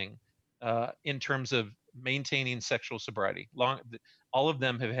anything in terms of maintaining sexual sobriety? All of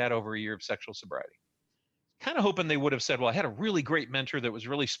them have had over a year of sexual sobriety. Kind of hoping they would have said, well, I had a really great mentor that was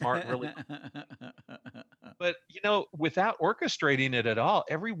really smart, really. But, you know, without orchestrating it at all,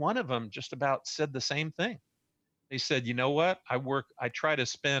 every one of them just about said the same thing. They said, you know what? I try to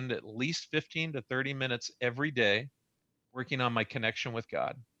spend at least 15 to 30 minutes every day working on my connection with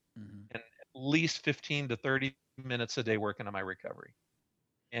God, and at least 15 to 30 minutes a day working on my recovery.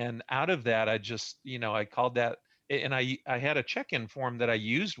 And out of that, I just, you know, I called that, and I had a check-in form that I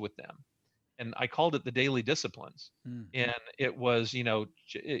used with them, and I called it the daily disciplines. And it was, you know,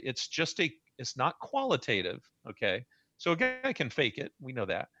 it's not qualitative. Okay. So a guy can fake it. We know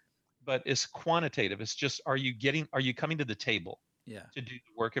that, but it's quantitative. It's just, are you coming to the table to do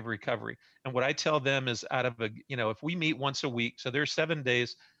the work of recovery? And what I tell them is, if we meet once a week, so there's 7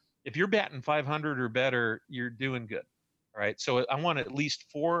 days, if you're batting 500 or better, you're doing good. All right. So I want at least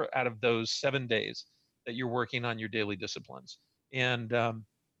 4 out of those 7 days that you're working on your daily disciplines. And,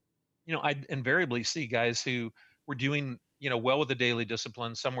 you know, I invariably see guys who were doing, you know, well with the daily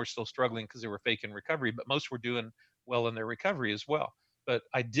disciplines. Some were still struggling because they were faking recovery, but most were doing well in their recovery as well. But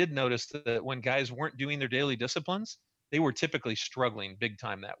I did notice that when guys weren't doing their daily disciplines, they were typically struggling big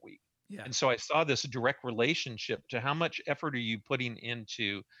time that week. Yeah. And so I saw this direct relationship to how much effort are you putting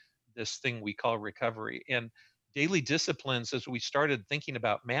into this thing we call recovery. And daily disciplines, as we started thinking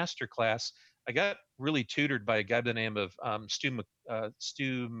about Masterclass, I got really tutored by a guy by the name of Stu.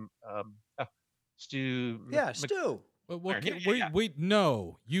 Stu. Stu. Yeah, Stu. We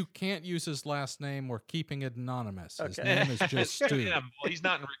no, you can't use his last name. We're keeping it anonymous. His name is just Stu. Well, he's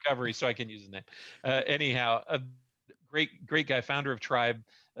not in recovery, so I can use his name. Anyhow, a great guy, founder of Tribe.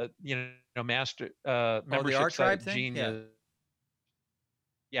 Master membership the site Tribe thing? Genius.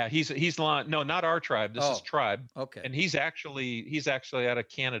 Yeah, he's no, not our tribe. This is Tribe. Okay. And he's actually out of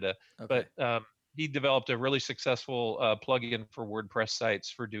Canada. Okay. But he developed a really successful plugin for WordPress sites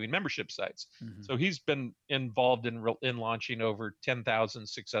for doing membership sites. Mm-hmm. So he's been involved in launching over 10,000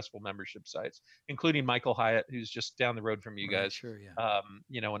 successful membership sites, including Michael Hyatt, who's just down the road from you guys. Sure, yeah.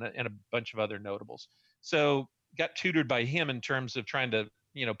 And a bunch of other notables. So got tutored by him in terms of trying to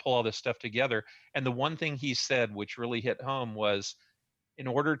pull all this stuff together. And the one thing he said, which really hit home, was in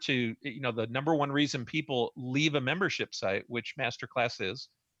order to, the number one reason people leave a membership site, which Masterclass is,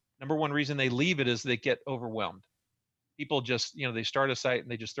 number one reason they leave it is they get overwhelmed. People just, they start a site and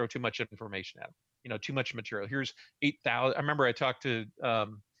they just throw too much information at them, too much material. Here's 8,000. I remember I talked to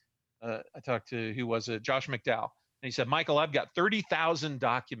who was it? Josh McDowell. And he said, Michael, I've got 30,000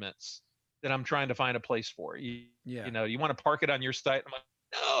 documents that I'm trying to find a place for. You want to park it on your site? I'm like,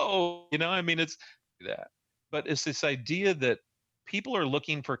 no, it's that. But it's this idea that people are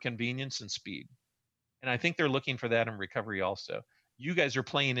looking for convenience and speed. And I think they're looking for that in recovery also. You guys are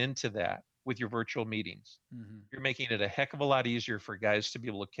playing into that with your virtual meetings. Mm-hmm. You're making it a heck of a lot easier for guys to be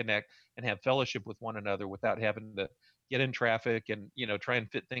able to connect and have fellowship with one another without having to get in traffic and, try and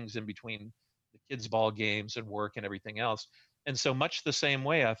fit things in between the kids' ball games and work and everything else. And so much the same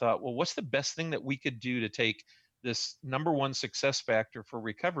way, I thought, well, what's the best thing that we could do to take this number one success factor for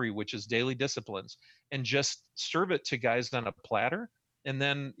recovery, which is daily disciplines, and just serve it to guys on a platter? And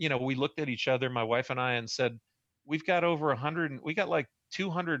then, we looked at each other, my wife and I, and said, we've got over 100, we got like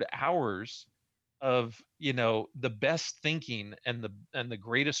 200 hours of, the best thinking and the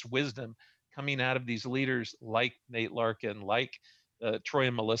greatest wisdom coming out of these leaders like Nate Larkin, like Troy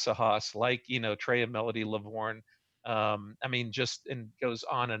and Melissa Haas, like, Trey and Melody Lavorne. And goes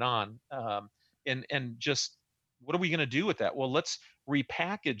on and on. And just, what are we going to do with that? Well, let's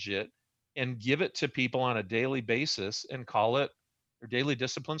repackage it and give it to people on a daily basis and call it, or daily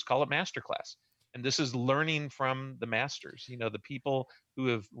disciplines, call it Masterclass. And this is learning from the masters, the people who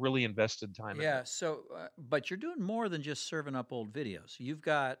have really invested time in it. Yeah. So, but you're doing more than just serving up old videos. You've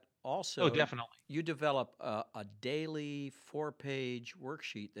got also, definitely. You develop a daily 4-page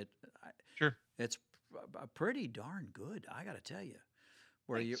worksheet that, sure, it's pretty darn good. I got to tell you,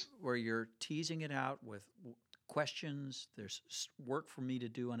 where you're teasing it out with questions. There's work for me to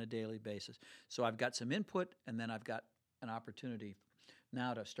do on a daily basis. So I've got some input, and then I've got an opportunity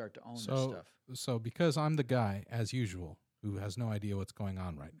now to start to own this stuff. So because I'm the guy, as usual, who has no idea what's going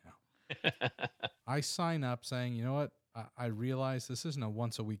on right now, I sign up saying, you know what? I realize this isn't a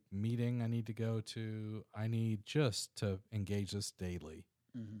once-a-week meeting I need to go to. I need just to engage this daily.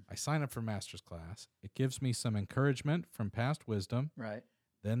 Mm-hmm. I sign up for Master's Class. It gives me some encouragement from past wisdom. Right.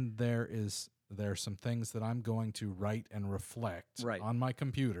 Then there are some things that I'm going to write and reflect on my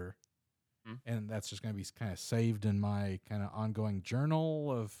computer. And that's just going to be kind of saved in my kind of ongoing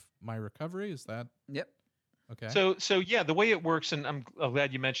journal of my recovery. Is that? Yep. Okay. So yeah, the way it works, and I'm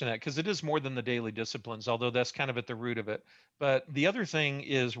glad you mentioned that, because it is more than the daily disciplines, although that's kind of at the root of it. But the other thing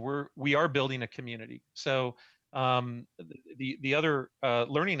is we are building a community. So the other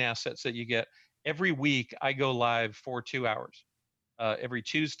learning assets that you get, every week I go live for 2 hours. Every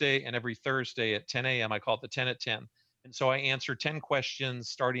Tuesday and every Thursday at 10 a.m. I call it the 10 at 10. And so I answer 10 questions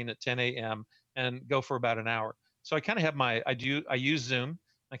starting at 10 a.m. and go for about an hour. So I kind of have I use Zoom.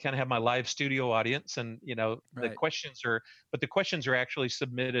 I kind of have my live studio audience, and the questions are actually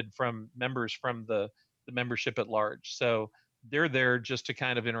submitted from members from the membership at large. So they're there just to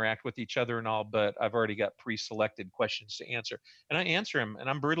kind of interact with each other and all, but I've already got pre-selected questions to answer, and I answer them, and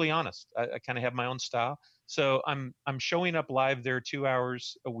I'm brutally honest. I kind of have my own style. So I'm showing up live there 2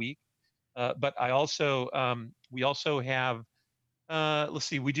 hours a week. But I also, we also have, I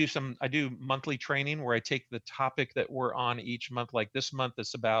do monthly training where I take the topic that we're on each month. Like this month,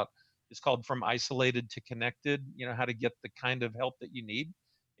 it's called From Isolated to Connected, how to get the kind of help that you need.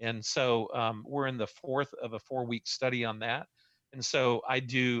 And so we're in the fourth of a 4-week study on that. And so I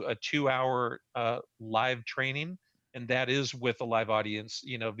do a 2-hour live training, and that is with a live audience,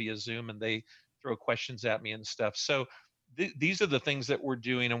 via Zoom, and they throw questions at me and stuff. So these are the things that we're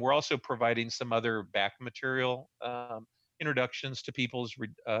doing, and we're also providing some other back material, introductions to people's,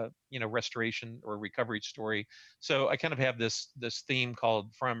 restoration or recovery story. So I kind of have this theme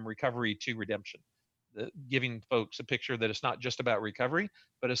called From Recovery to Redemption, giving folks a picture that it's not just about recovery,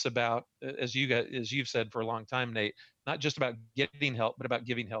 but it's about, as you've said for a long time, Nate, not just about getting help, but about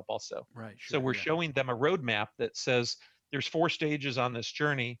giving help also. Right. So we're showing them a roadmap that says there's 4 stages on this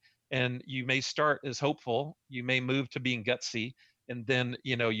journey, and you may start as hopeful, you may move to being gutsy, and then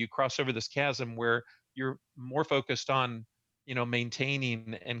you cross over this chasm where you're more focused on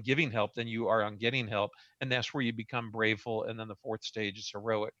maintaining and giving help than you are on getting help, and that's where you become braveful, and then the 4th stage is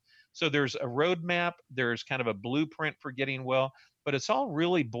heroic. So there's a roadmap, there's kind of a blueprint for getting well, but it's all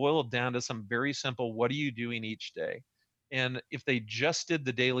really boiled down to some very simple, what are you doing each day? And if they just did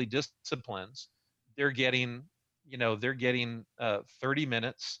the daily disciplines, they're getting 30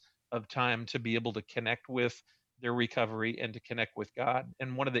 minutes of time to be able to connect with their recovery and to connect with God.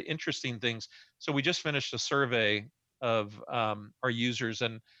 And one of the interesting things, so we just finished a survey of our users,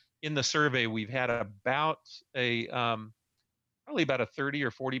 and in the survey we've had about probably about a 30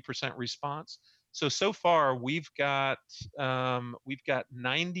 or 40% response. So far we've got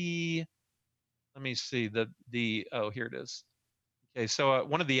 90. Let me see oh, here it is. Okay, so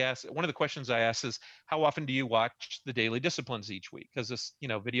one of the questions I asked is, how often do you watch the daily disciplines each week? Because this,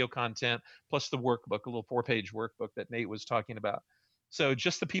 video content plus the workbook, a little 4-page workbook that Nate was talking about. So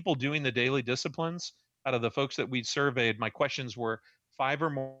just the people doing the daily disciplines, out of the folks that we surveyed, my questions were 5 or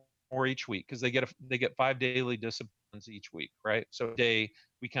more each week, because they get 5 daily disciplines each week, right? So a day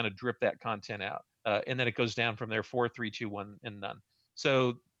we kind of drip that content out, and then it goes down from there: 4, 3, 2, 1, and none.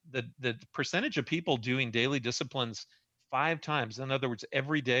 So the percentage of people doing daily disciplines 5 times, in other words,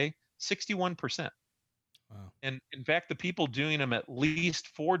 every day, 61%. Wow. And in fact, the people doing them at least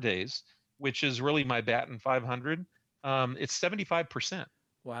 4 days, which is really my baton 500, it's 75%.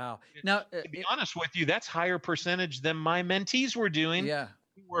 Wow. Now, to be honest with you, that's higher percentage than my mentees were doing. Yeah.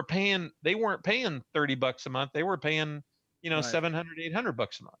 They weren't paying $30 a month. They were paying, Right. 700, $800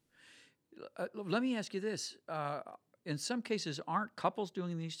 a month. Let me ask you this. In some cases, aren't couples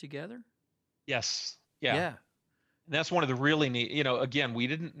doing these together? Yes. Yeah. Yeah. And that's one of the really neat, again, we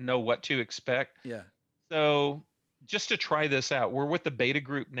didn't know what to expect. Yeah. So just to try this out, we're with the beta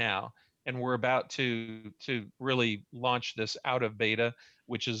group now, and we're about to really launch this out of beta,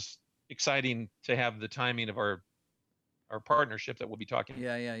 which is exciting to have the timing of our partnership that we'll be talking.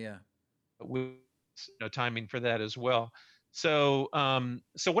 Yeah. With timing for that as well. So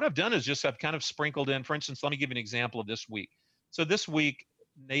what I've done is just I've kind of sprinkled in, for instance, let me give you an example of this week. So this week,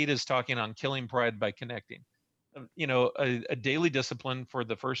 Nate is talking on killing pride by connecting. A daily discipline for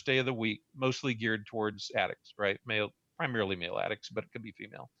the first day of the week, mostly geared towards addicts, right? Primarily male addicts, but it could be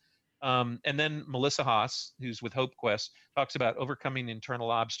female. And then Melissa Haas, who's with Hope Quest, talks about overcoming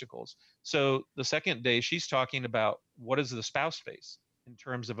internal obstacles. So the second day, she's talking about what does the spouse face in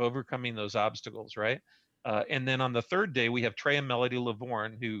terms of overcoming those obstacles, right? And then on the third day, we have Trey and Melody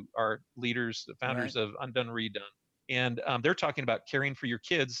Lavorne, who are leaders, the founders of Undone Redone. And they're talking about caring for your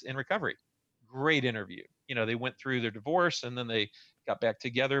kids in recovery. Great interview. They went through their divorce and then they got back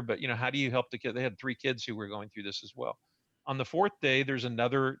together. But, how do you help the kid? They had 3 kids who were going through this as well. On the 4th day, there's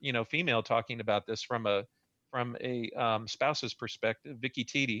another, female talking about this from a spouse's perspective. Vicky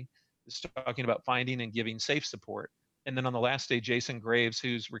Teedy is talking about finding and giving safe support. And then on the last day, Jason Graves,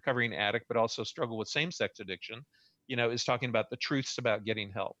 who's recovering addict but also struggled with same-sex addiction, is talking about the truths about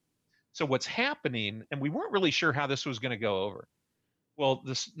getting help. So what's happening, and we weren't really sure how this was going to go over. Well,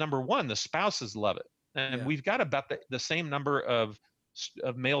 number one, the spouses love it. And we've got about the same number of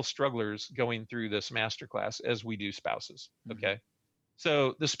male strugglers going through this masterclass as we do spouses. Okay.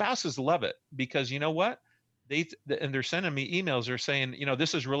 So the spouses love it because you know what? And they're sending me emails. They're saying,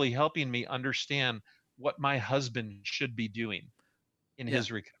 this is really helping me understand what my husband should be doing in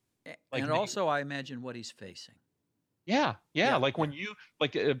his recovery. And also, I imagine what he's facing. Yeah. Like when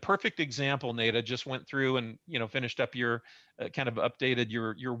like a perfect example, Nate, I just went through and, finished up your kind of updated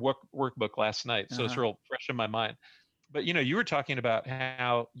your workbook last night. So it's real fresh in my mind. But, you were talking about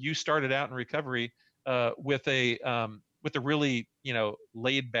how you started out in recovery with a really,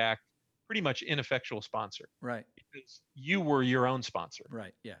 laid back, pretty much ineffectual sponsor. Right. Because you were your own sponsor.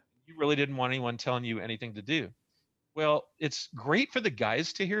 Right. Yeah. You really didn't want anyone telling you anything to do. Well, it's great for the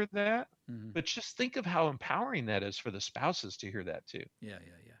guys to hear that, but just think of how empowering that is for the spouses to hear that too. Yeah.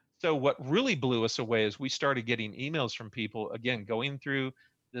 So what really blew us away is we started getting emails from people, again, going through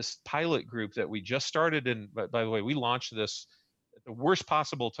this pilot group that we just started. And by the way, we launched this at the worst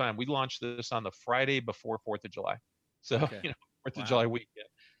possible time. We launched this on the Friday before 4th of July. So, 4th of July weekend.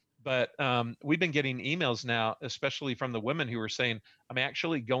 But we've been getting emails now, especially from the women who are saying, I'm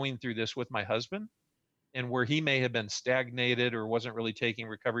actually going through this with my husband. And where he may have been stagnated or wasn't really taking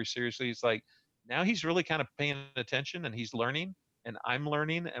recovery seriously, it's like now he's really kind of paying attention and he's learning. and I'm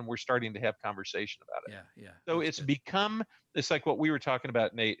learning, and we're starting to have conversation about it. Yeah, yeah. So it's become, it's like what we were talking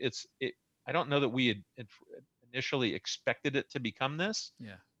about, Nate. I don't know that we had initially expected it to become this.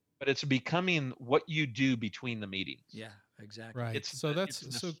 Yeah. But it's becoming what you do between the meetings. Yeah, exactly. Right. It's the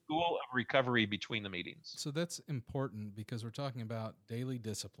school of recovery between the meetings. So that's important because we're talking about daily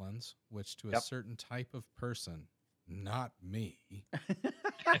disciplines, which to a certain type of person, not me.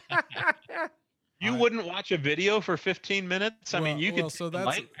 You wouldn't watch a video for 15 minutes? I mean, you could take the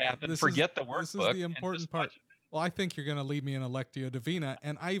light path and forget the workbook. This is the important part. Well, I think you're going to leave me in a Lectio Divina,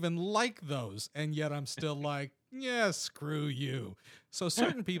 and I even like those, and yet I'm still like, yeah, screw you. So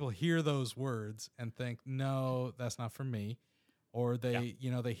certain people hear those words and think, no, that's not for me. Or they,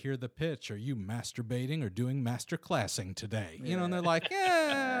 they hear the pitch, are you masturbating or doing master classing today? Yeah. And they're like,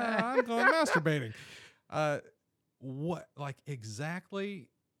 yeah, I'm going masturbating. Exactly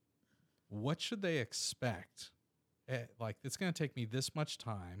what should they expect? It's going to take me this much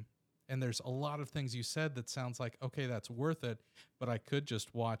time. And there's a lot of things you said that sounds like, okay, that's worth it, but I could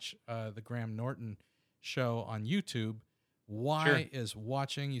just watch the Graham Norton show on YouTube. Why is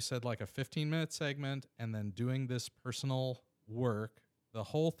watching, you said like a 15-minute segment and then doing this personal work, the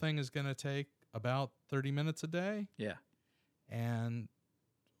whole thing is going to take about 30 minutes a day? Yeah. And,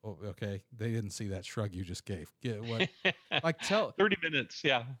 okay, they didn't see that shrug you just gave. Get what? Tell 30 minutes,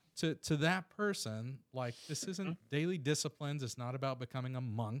 yeah. To that person, this isn't daily disciplines. It's not about becoming a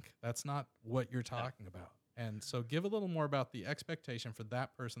monk. That's not what you're talking about. And so give a little more about the expectation for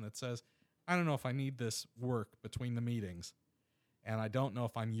that person that says, I don't know if I need this work between the meetings, and I don't know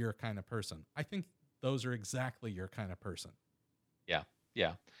if I'm your kind of person. I think those are exactly your kind of person. Yeah,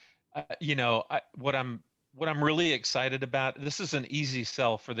 yeah. What I'm really excited about, this is an easy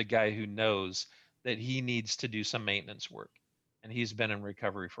sell for the guy who knows that he needs to do some maintenance work. And he's been in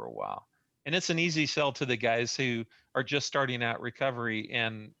recovery for a while. And it's an easy sell to the guys who are just starting out recovery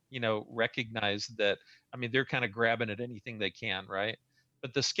and, recognize that, they're kind of grabbing at anything they can, right?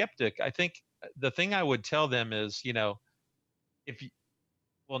 But the skeptic, I think the thing I would tell them is,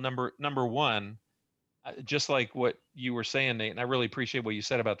 number one, just like what you were saying, Nate, and I really appreciate what you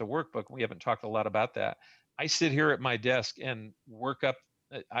said about the workbook. We haven't talked a lot about that. I sit here at my desk and work up.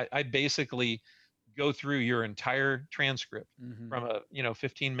 I basically go through your entire transcript from a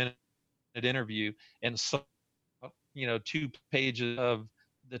 15-minute interview and 2 pages of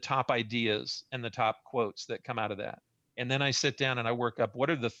the top ideas and the top quotes that come out of that. And then I sit down and I work up what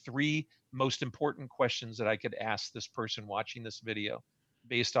are the 3 most important questions that I could ask this person watching this video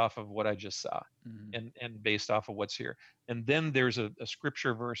based off of what I just saw and based off of what's here. And then there's a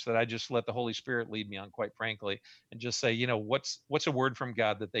scripture verse that I just let the Holy Spirit lead me on, quite frankly, and just say, what's a word from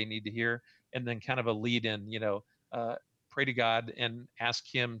God that they need to hear? And then kind of a lead in, pray to God and ask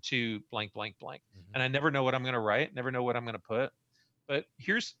him to blank, blank, blank. And I never know what I'm going to write, never know what I'm going to put. But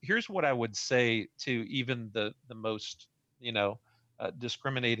here's what I would say to even the most,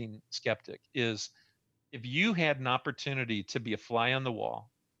 discriminating skeptic is, if you had an opportunity to be a fly on the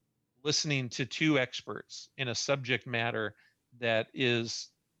wall, listening to 2 experts in a subject matter that is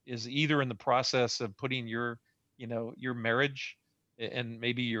either in the process of putting your marriage and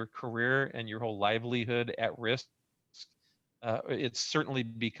maybe your career and your whole livelihood at risk, it's certainly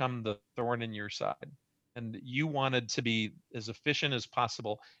become the thorn in your side. And you wanted to be as efficient as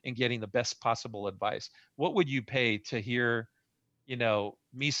possible in getting the best possible advice. What would you pay to hear,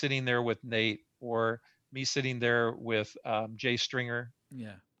 me sitting there with Nate, or me sitting there with Jay Stringer,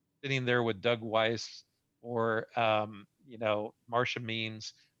 sitting there with Doug Weiss, or Marcia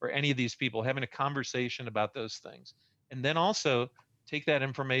Means, or any of these people, having a conversation about those things? And then also take that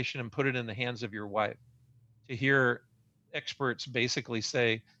information and put it in the hands of your wife, to hear experts basically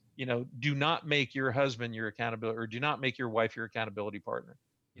say, do not make your husband your accountability, or do not make your wife your accountability partner.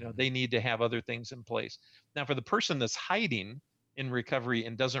 They need to have other things in place. Now, for the person that's hiding in recovery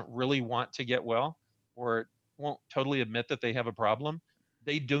and doesn't really want to get well, or won't totally admit that they have a problem,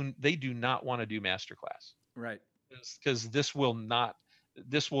 they do not want to do masterclass. Right. Because this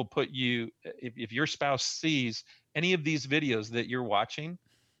will put you, if your spouse sees any of these videos that you're watching,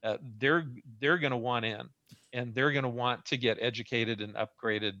 they're going to want in, and they're going to want to get educated and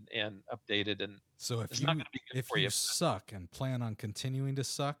upgraded and updated. And so if you suck and plan on continuing to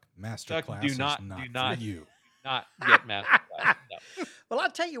suck, masterclass is not for you. Not get masterclass. No. Well,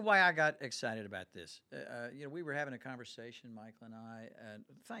 I'll tell you why I got excited about this. We were having a conversation, Michael and I, and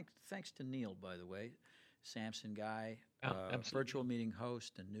thanks to Neil, by the way, Samson guy, virtual meeting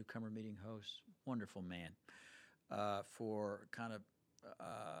host and newcomer meeting host, wonderful man, for kind of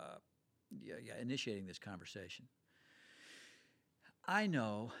initiating this conversation. I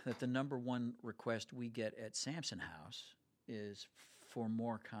know that the number one request we get at Samson House is for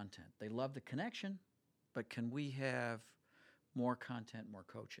more content. They love the connection, but can we have more content, more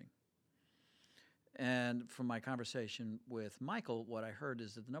coaching? And from my conversation with Michael, what I heard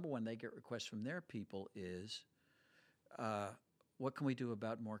is that the number one they get requests from their people is, what can we do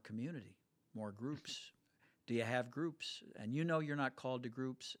about more community, more groups? Do you have groups? And you know you're not called to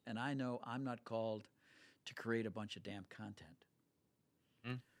groups, and I know I'm not called to create a bunch of damn content.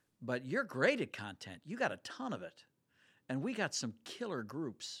 But you're great at content. You got a ton of it. And we got some killer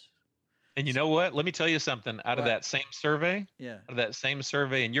groups. And you know what? Let me tell you something out of that same survey. Yeah. Out of that same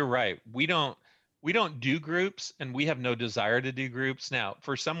survey, and you're right. We don't do groups, and we have no desire to do groups. Now,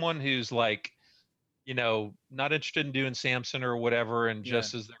 for someone who's like, not interested in doing Samson or whatever, and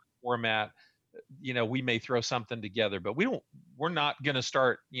just as their format, we may throw something together, but we're not going to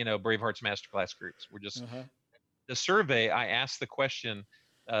start, Bravehearts Masterclass groups. We're just, the survey, I asked the question,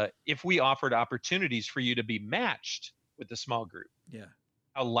 if we offered opportunities for you to be matched with the small group,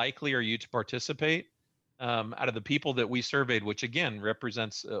 how likely are you to participate? Out of the people that we surveyed, which again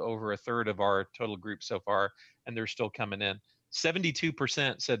represents over a third of our total group so far, and they're still coming in,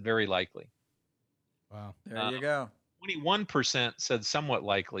 72% said very likely. Wow. There you go. 21% said somewhat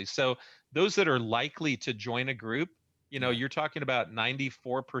likely. So those that are likely to join a group, you're talking about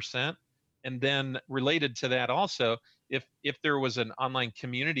 94%. And then related to that also, if there was an online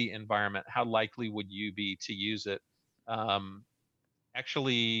community environment, how likely would you be to use it?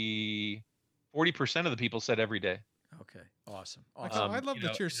 Actually, 40% of the people said every day. Okay, awesome. I love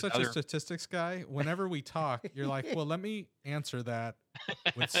that you're such a statistics guy. Whenever we talk, you're like, well, let me answer that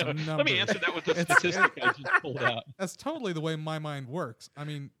with some numbers. Let me answer that with the statistic I just pulled out. That's totally the way my mind works. I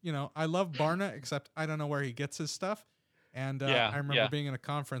mean, I love Barna, except I don't know where he gets his stuff. And I remember being in a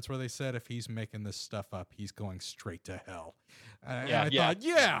conference where they said if he's making this stuff up, he's going straight to hell. And I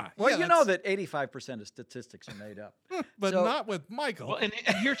thought, well, you know that 85% of statistics are made up, but not with Michael. Well,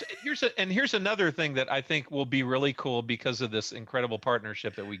 and here's another thing that I think will be really cool because of this incredible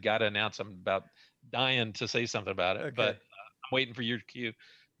partnership that we got to announce. I'm about dying to say something about it, but I'm waiting for your cue.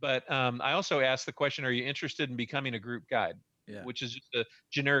 But I also asked the question: are you interested in becoming a group guide? Yeah. Which is just a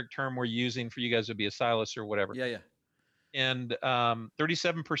generic term we're using for you guys to be a Silas or whatever. Yeah. And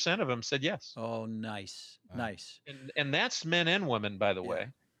 37% of them said yes. Oh, nice. Nice. And that's men and women, by the way.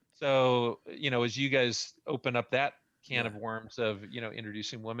 So, as you guys open up that can of worms of,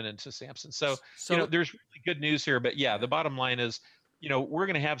 introducing women into Samson. So there's really good news here. But the bottom line is, we're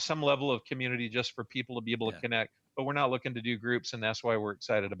going to have some level of community just for people to be able to connect. But we're not looking to do groups, and that's why we're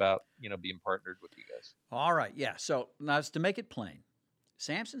excited about, being partnered with you guys. All right. Yeah. So now to make it plain,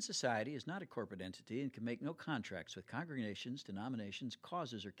 Samson Society is not a corporate entity and can make no contracts with congregations, denominations,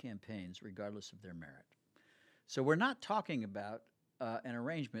 causes, or campaigns, regardless of their merit. So we're not talking about an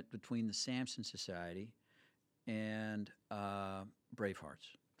arrangement between the Samson Society and Bravehearts.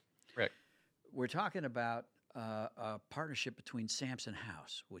 Correct. We're talking about a partnership between Samson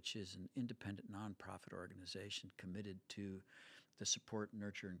House, which is an independent nonprofit organization committed to the support,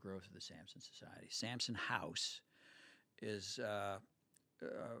 nurture, and growth of the Samson Society. Samson House is...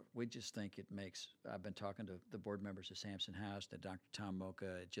 we just think it makes. I've been talking to the board members of Samson House, to Dr. Tom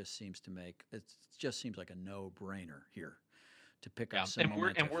Mocha. It just seems like a no-brainer here to pick up some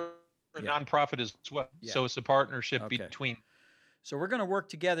momentum. And we're a nonprofit as well, so it's a partnership between. So we're going to work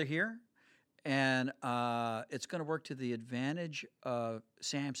together here, and it's going to work to the advantage of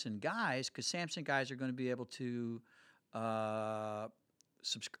Samson guys, because Samson guys are going to be able to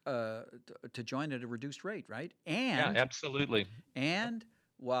join at a reduced rate, right? And absolutely. And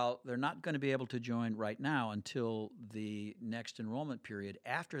while they're not going to be able to join right now until the next enrollment period,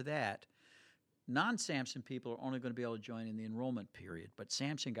 after that, non-Samson people are only going to be able to join in the enrollment period, but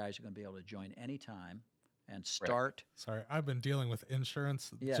Samson guys are going to be able to join anytime and start. Sorry, I've been dealing with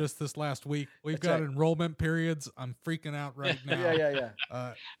insurance just this last week. We've got enrollment periods. I'm freaking out right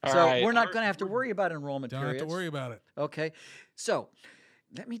now. So we're not going to have to worry about enrollment periods. Don't have to worry about it. Okay. So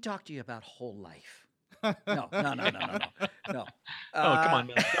let me talk to you about whole life. No. Oh, come on,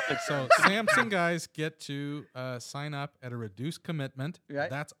 man. So Samson guys get to sign up at a reduced commitment. Right.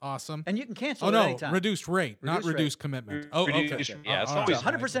 That's awesome. And you can cancel at any time. Reduced rate, not reduced commitment. Oh, okay. Yeah, it's always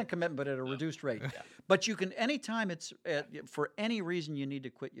 100% commitment, but at a reduced rate. But you can, anytime it's, for any reason you need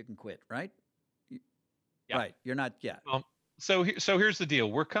to quit, you can quit, right? Right. You're not, So here's the deal.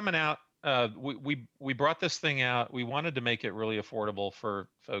 We're coming out. We brought this thing out. We wanted to make it really affordable for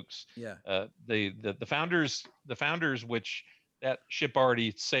folks. Yeah. The founders, which that ship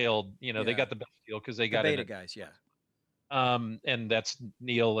already sailed. They got the best deal because they got beta guys. Yeah. And that's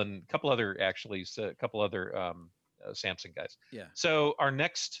Neil and a couple other Samson guys. Yeah. So our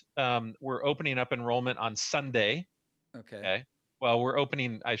next, we're opening up enrollment on Sunday. Okay. Well, we're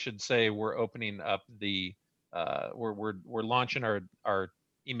opening. I should say we're opening up the. We're launching our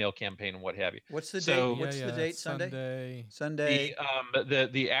email campaign and what have you. What's the So, date? What's the date? Sunday.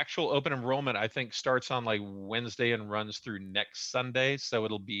 The actual open enrollment I think starts on like Wednesday and runs through next Sunday. So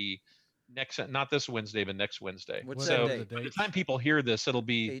it'll be not this Wednesday, but next Wednesday. What's so that date? By the time people hear this, it'll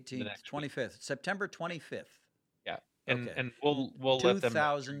be 18th, 25th, September 25th. Yeah, and Okay. and we'll let them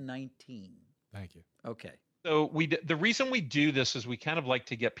know. 2019. Thank you. Okay. So the reason we do this is we kind of like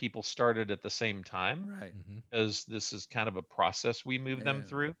to get people started at the same time, Right. because this is kind of a process we move them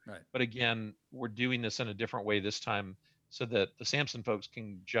through. Right. But again, we're doing this in a different way this time so that the Samson folks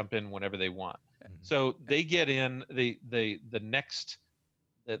can jump in whenever they want. So they get in the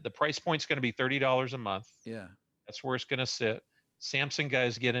price point's going to be $30 a month. Yeah. That's where it's going to sit. Samson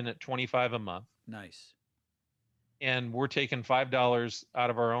guys get in at $25 a month. Nice. And we're taking $5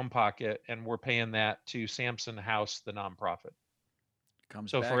 out of our own pocket, and we're paying that to Samson House, the nonprofit. Comes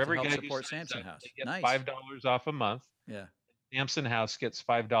so back for every to help guy support who signs Samson up, House. they get Nice. $5 off a month. Yeah. Samson House gets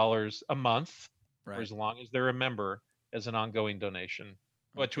 $5 a month Right. for as long as they're a member as an ongoing donation,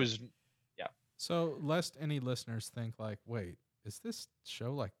 which was, yeah. So lest any listeners think like, wait, is this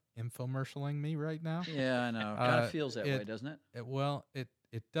show like infomercialing me right now? Yeah, I know. Kind of feels that way, doesn't it? Well,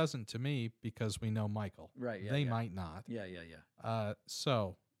 it doesn't to me because we know Michael. Right. Yeah. They might not. Yeah.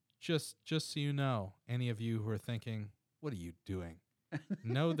 So just so you know, any of you who are thinking, what are you doing?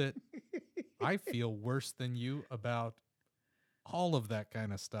 Know that I feel worse than you about all of that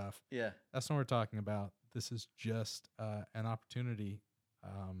kind of stuff. Yeah. That's what we're talking about. This is just an opportunity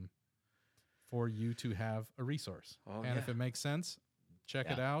for you to have a resource. If it makes sense, check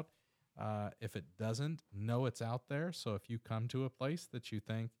it out. If it doesn't, know it's out there. So if you come to a place that you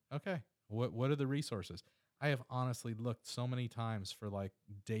think, okay, what are the resources? I have honestly looked so many times for like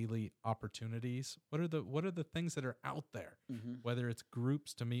daily opportunities. What are the things that are out there? Whether it's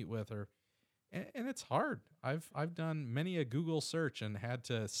groups to meet with and it's hard. I've done many a Google search and had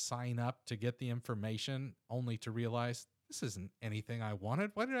to sign up to get the information only to realize this isn't anything I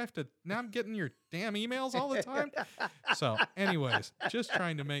wanted. Why did I have to? Now I'm getting your damn emails all the time. So anyways, just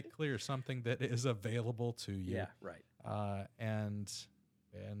trying to make clear something that is available to you. Yeah, right. And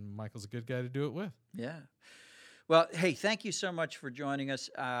Michael's a good guy to do it with. Yeah. Well, hey, thank you so much for joining us.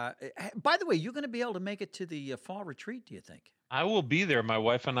 By the way, you're going to be able to make it to the fall retreat, do you think? I will be there. My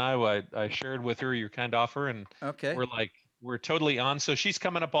wife and I shared with her your kind offer, and we're totally on. So she's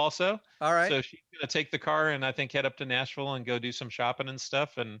coming up also. All right. So she's going to take the car and I think head up to Nashville and go do some shopping and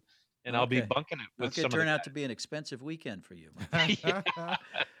stuff. And I'll be bunking it with some of the turn out guys. to be an expensive weekend for you. Yeah,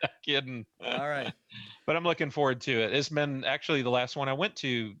 kidding. All right. But I'm looking forward to it. It's been actually the last one I went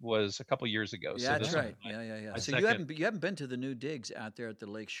to was a couple years ago. Yeah, so that's right. Yeah. So you haven't been to the new digs out there at the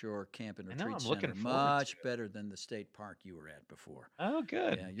Lakeshore Camp and Retreat Center. Looking forward much to it. better than the state park you were at before. Oh,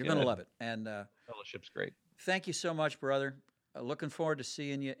 good. Yeah, you're going to love it. And fellowship's great. Thank you so much, brother. Looking forward to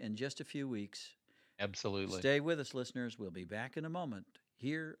seeing you in just a few weeks. Absolutely. Stay with us, listeners. We'll be back in a moment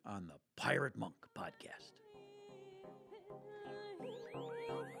here on the Pirate Monk Podcast.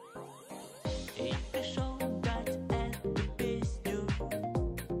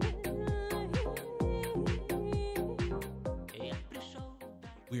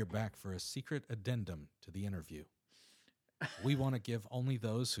 We are back for a secret addendum to the interview. We want to give only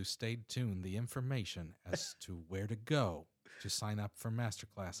those who stayed tuned the information as to where to go to sign up for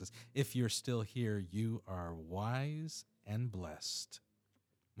masterclasses. If you're still here, you are wise and blessed.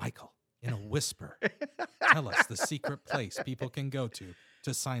 Michael, in a whisper, tell us the secret place people can go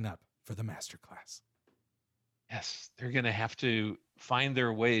to sign up for the masterclass. Yes, they're going to have to find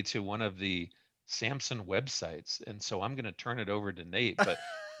their way to one of the Samson websites. And so I'm going to turn it over to Nate, but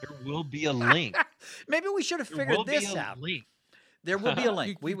there will be a link. Maybe we should have figured this out. Link. There will be a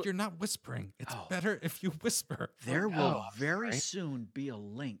link. You're not whispering. It's better if you whisper. There will very soon be a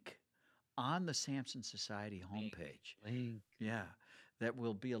link on the Samson Society homepage. Link. Yeah, that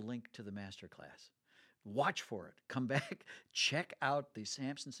will be a link to the masterclass. Watch for it. Come back. Check out the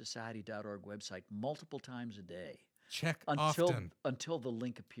SamsonSociety.org website multiple times a day. Check often. Until the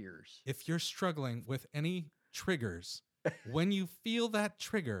link appears. If you're struggling with any triggers, when you feel that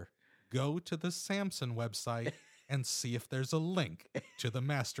trigger, go to the Samson website and see if there's a link to the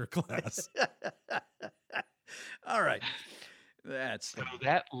masterclass. All right. So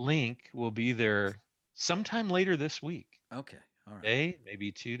that link will be there sometime later this week. Okay. All right. Day,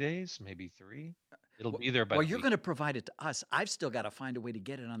 maybe 2 days, maybe 3. It'll be there by Well, you're going to provide it to us. I've still got to find a way to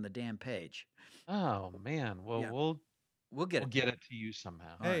get it on the damn page. Oh, man. Well, Yeah. We'll get it to you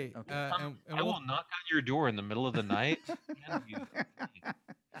somehow. Hey, okay. and I will knock on your door in the middle of the night.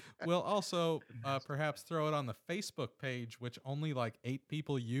 We'll also perhaps throw it on the Facebook page, which only like 8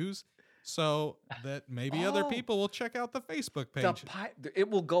 people use, so that maybe other people will check out the Facebook page. It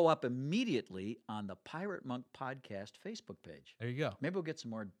will go up immediately on the Pirate Monk Podcast Facebook page. There you go. Maybe we'll get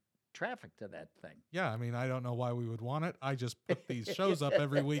some more traffic to that thing. Yeah, I mean, I don't know why we would want it. I just put these shows up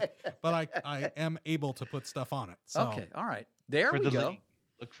every week, but I am able to put stuff on it. So. Okay, all right. There we go. Link.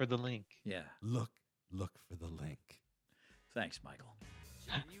 Look for the link. Yeah. Look for the link. Thanks, Michael.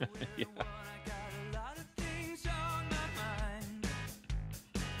 Yeah.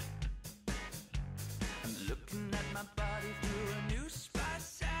 Looking at my body through a new spy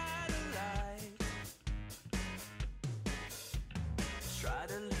satellite. Try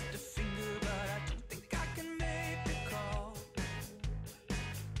to lift a finger, but I don't think I can make the call.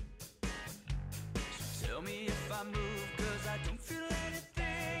 So tell me if I move, 'cause I don't feel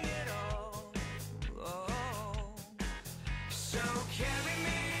anything at all. Oh. So carry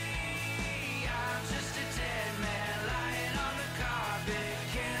me, I'm just a dead man lying on the carpet.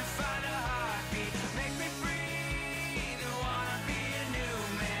 Can't find a heartbeat. Make me breathe. I wanna be a new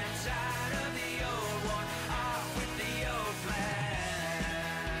man. Tired of the old one. Off with the old plan.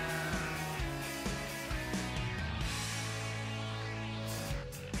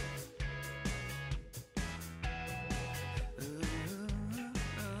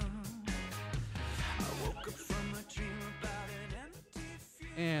 I woke up from a dream about an empty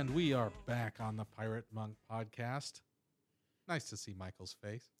field. And we are back on the Pirate Monk Podcast. Nice to see Michael's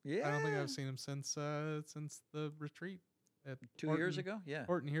face. Yeah. I don't think I've seen him since the retreat at 2 years ago? Yeah.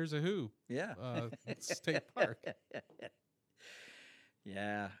 Horton Hears a Who. Yeah. State Park.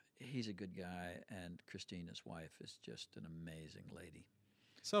 Yeah, he's a good guy, and Christina's wife is just an amazing lady.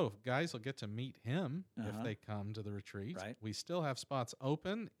 So, guys will get to meet him if Uh-huh. they come to the retreat. Right. We still have spots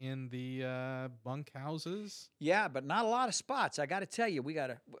open in the bunk houses. Yeah, but not a lot of spots. I got to tell you,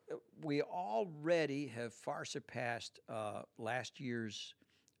 we already have far surpassed last year's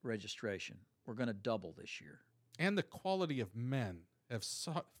registration. We're going to double this year. And the quality of men have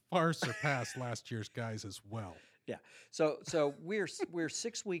far surpassed last year's guys as well. Yeah. So we're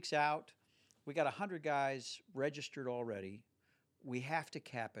 6 weeks out. We got 100 guys registered already. We have to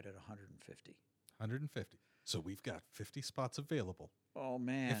cap it at 150. 150. So we've got 50 spots available. Oh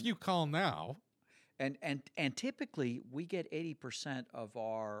man! If you call now, and typically we get 80% of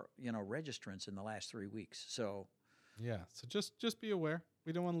our registrants in the last 3 weeks. So yeah. So just be aware.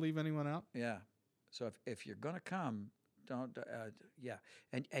 We don't want to leave anyone out. yeah. So if you're gonna come, don't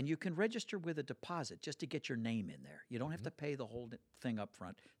and you can register with a deposit just to get your name in there. You don't have to pay the whole thing up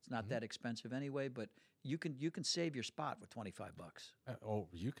front. It's not that expensive anyway, but you can save your spot with $25.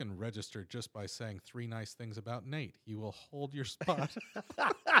 You can register just by saying 3 nice things about Nate. He will hold your spot.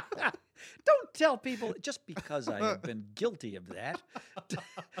 Don't tell people just because I have been guilty of that.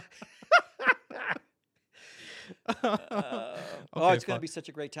 It's going to be such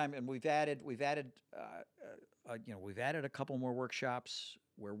a great time, and we've added a couple more workshops.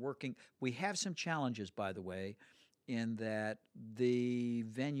 We're working. We have some challenges, by the way, in that the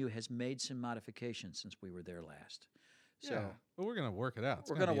venue has made some modifications since we were there last. So, yeah, but we're going to work it out.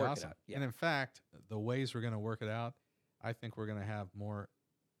 We're going to work awesome. it out. Yeah. And in fact, the ways we're going to work it out, I think we're going to have more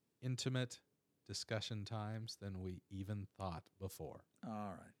intimate discussion times than we even thought before.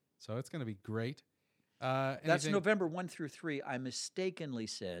 All right. So it's going to be great. That's November 1 through 3. I mistakenly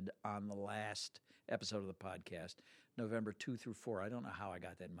said on the last episode of the podcast, November 2 through 4. I don't know how I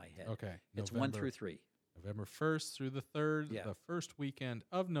got that in my head. Okay. It's 1 through 3. November 1st through the 3rd, the first weekend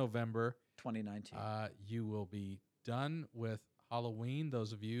of November 2019. You will be done with Halloween.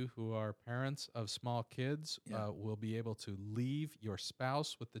 Those of you who are parents of small kids will be able to leave your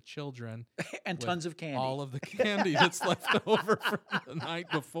spouse with the children. And tons of candy. All of the candy that's left over from the night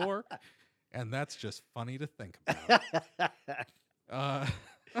before. And that's just funny to think about.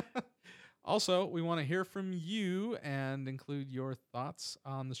 Also, we want to hear from you and include your thoughts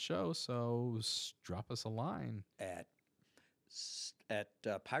on the show. So drop us a line at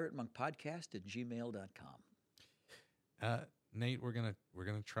piratemonkpodcast@gmail.com. Nate, we're gonna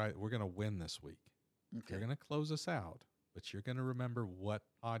win this week. Okay. You're gonna close us out, but you're gonna remember what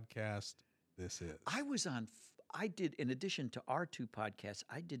podcast this is. I did, in addition to our 2 podcasts,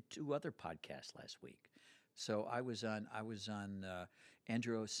 I did 2 other podcasts last week. So I was on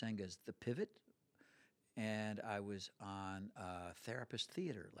Andrew Osenga's The Pivot, and I was on Therapist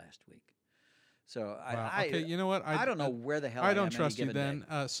Theater last week. So okay, you know what? I don't know where the hell I don't trust you then.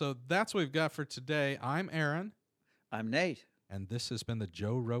 So that's what we've got for today. I'm Aaron. I'm Nate. And this has been the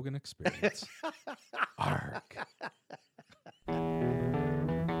Joe Rogan Experience. Arg.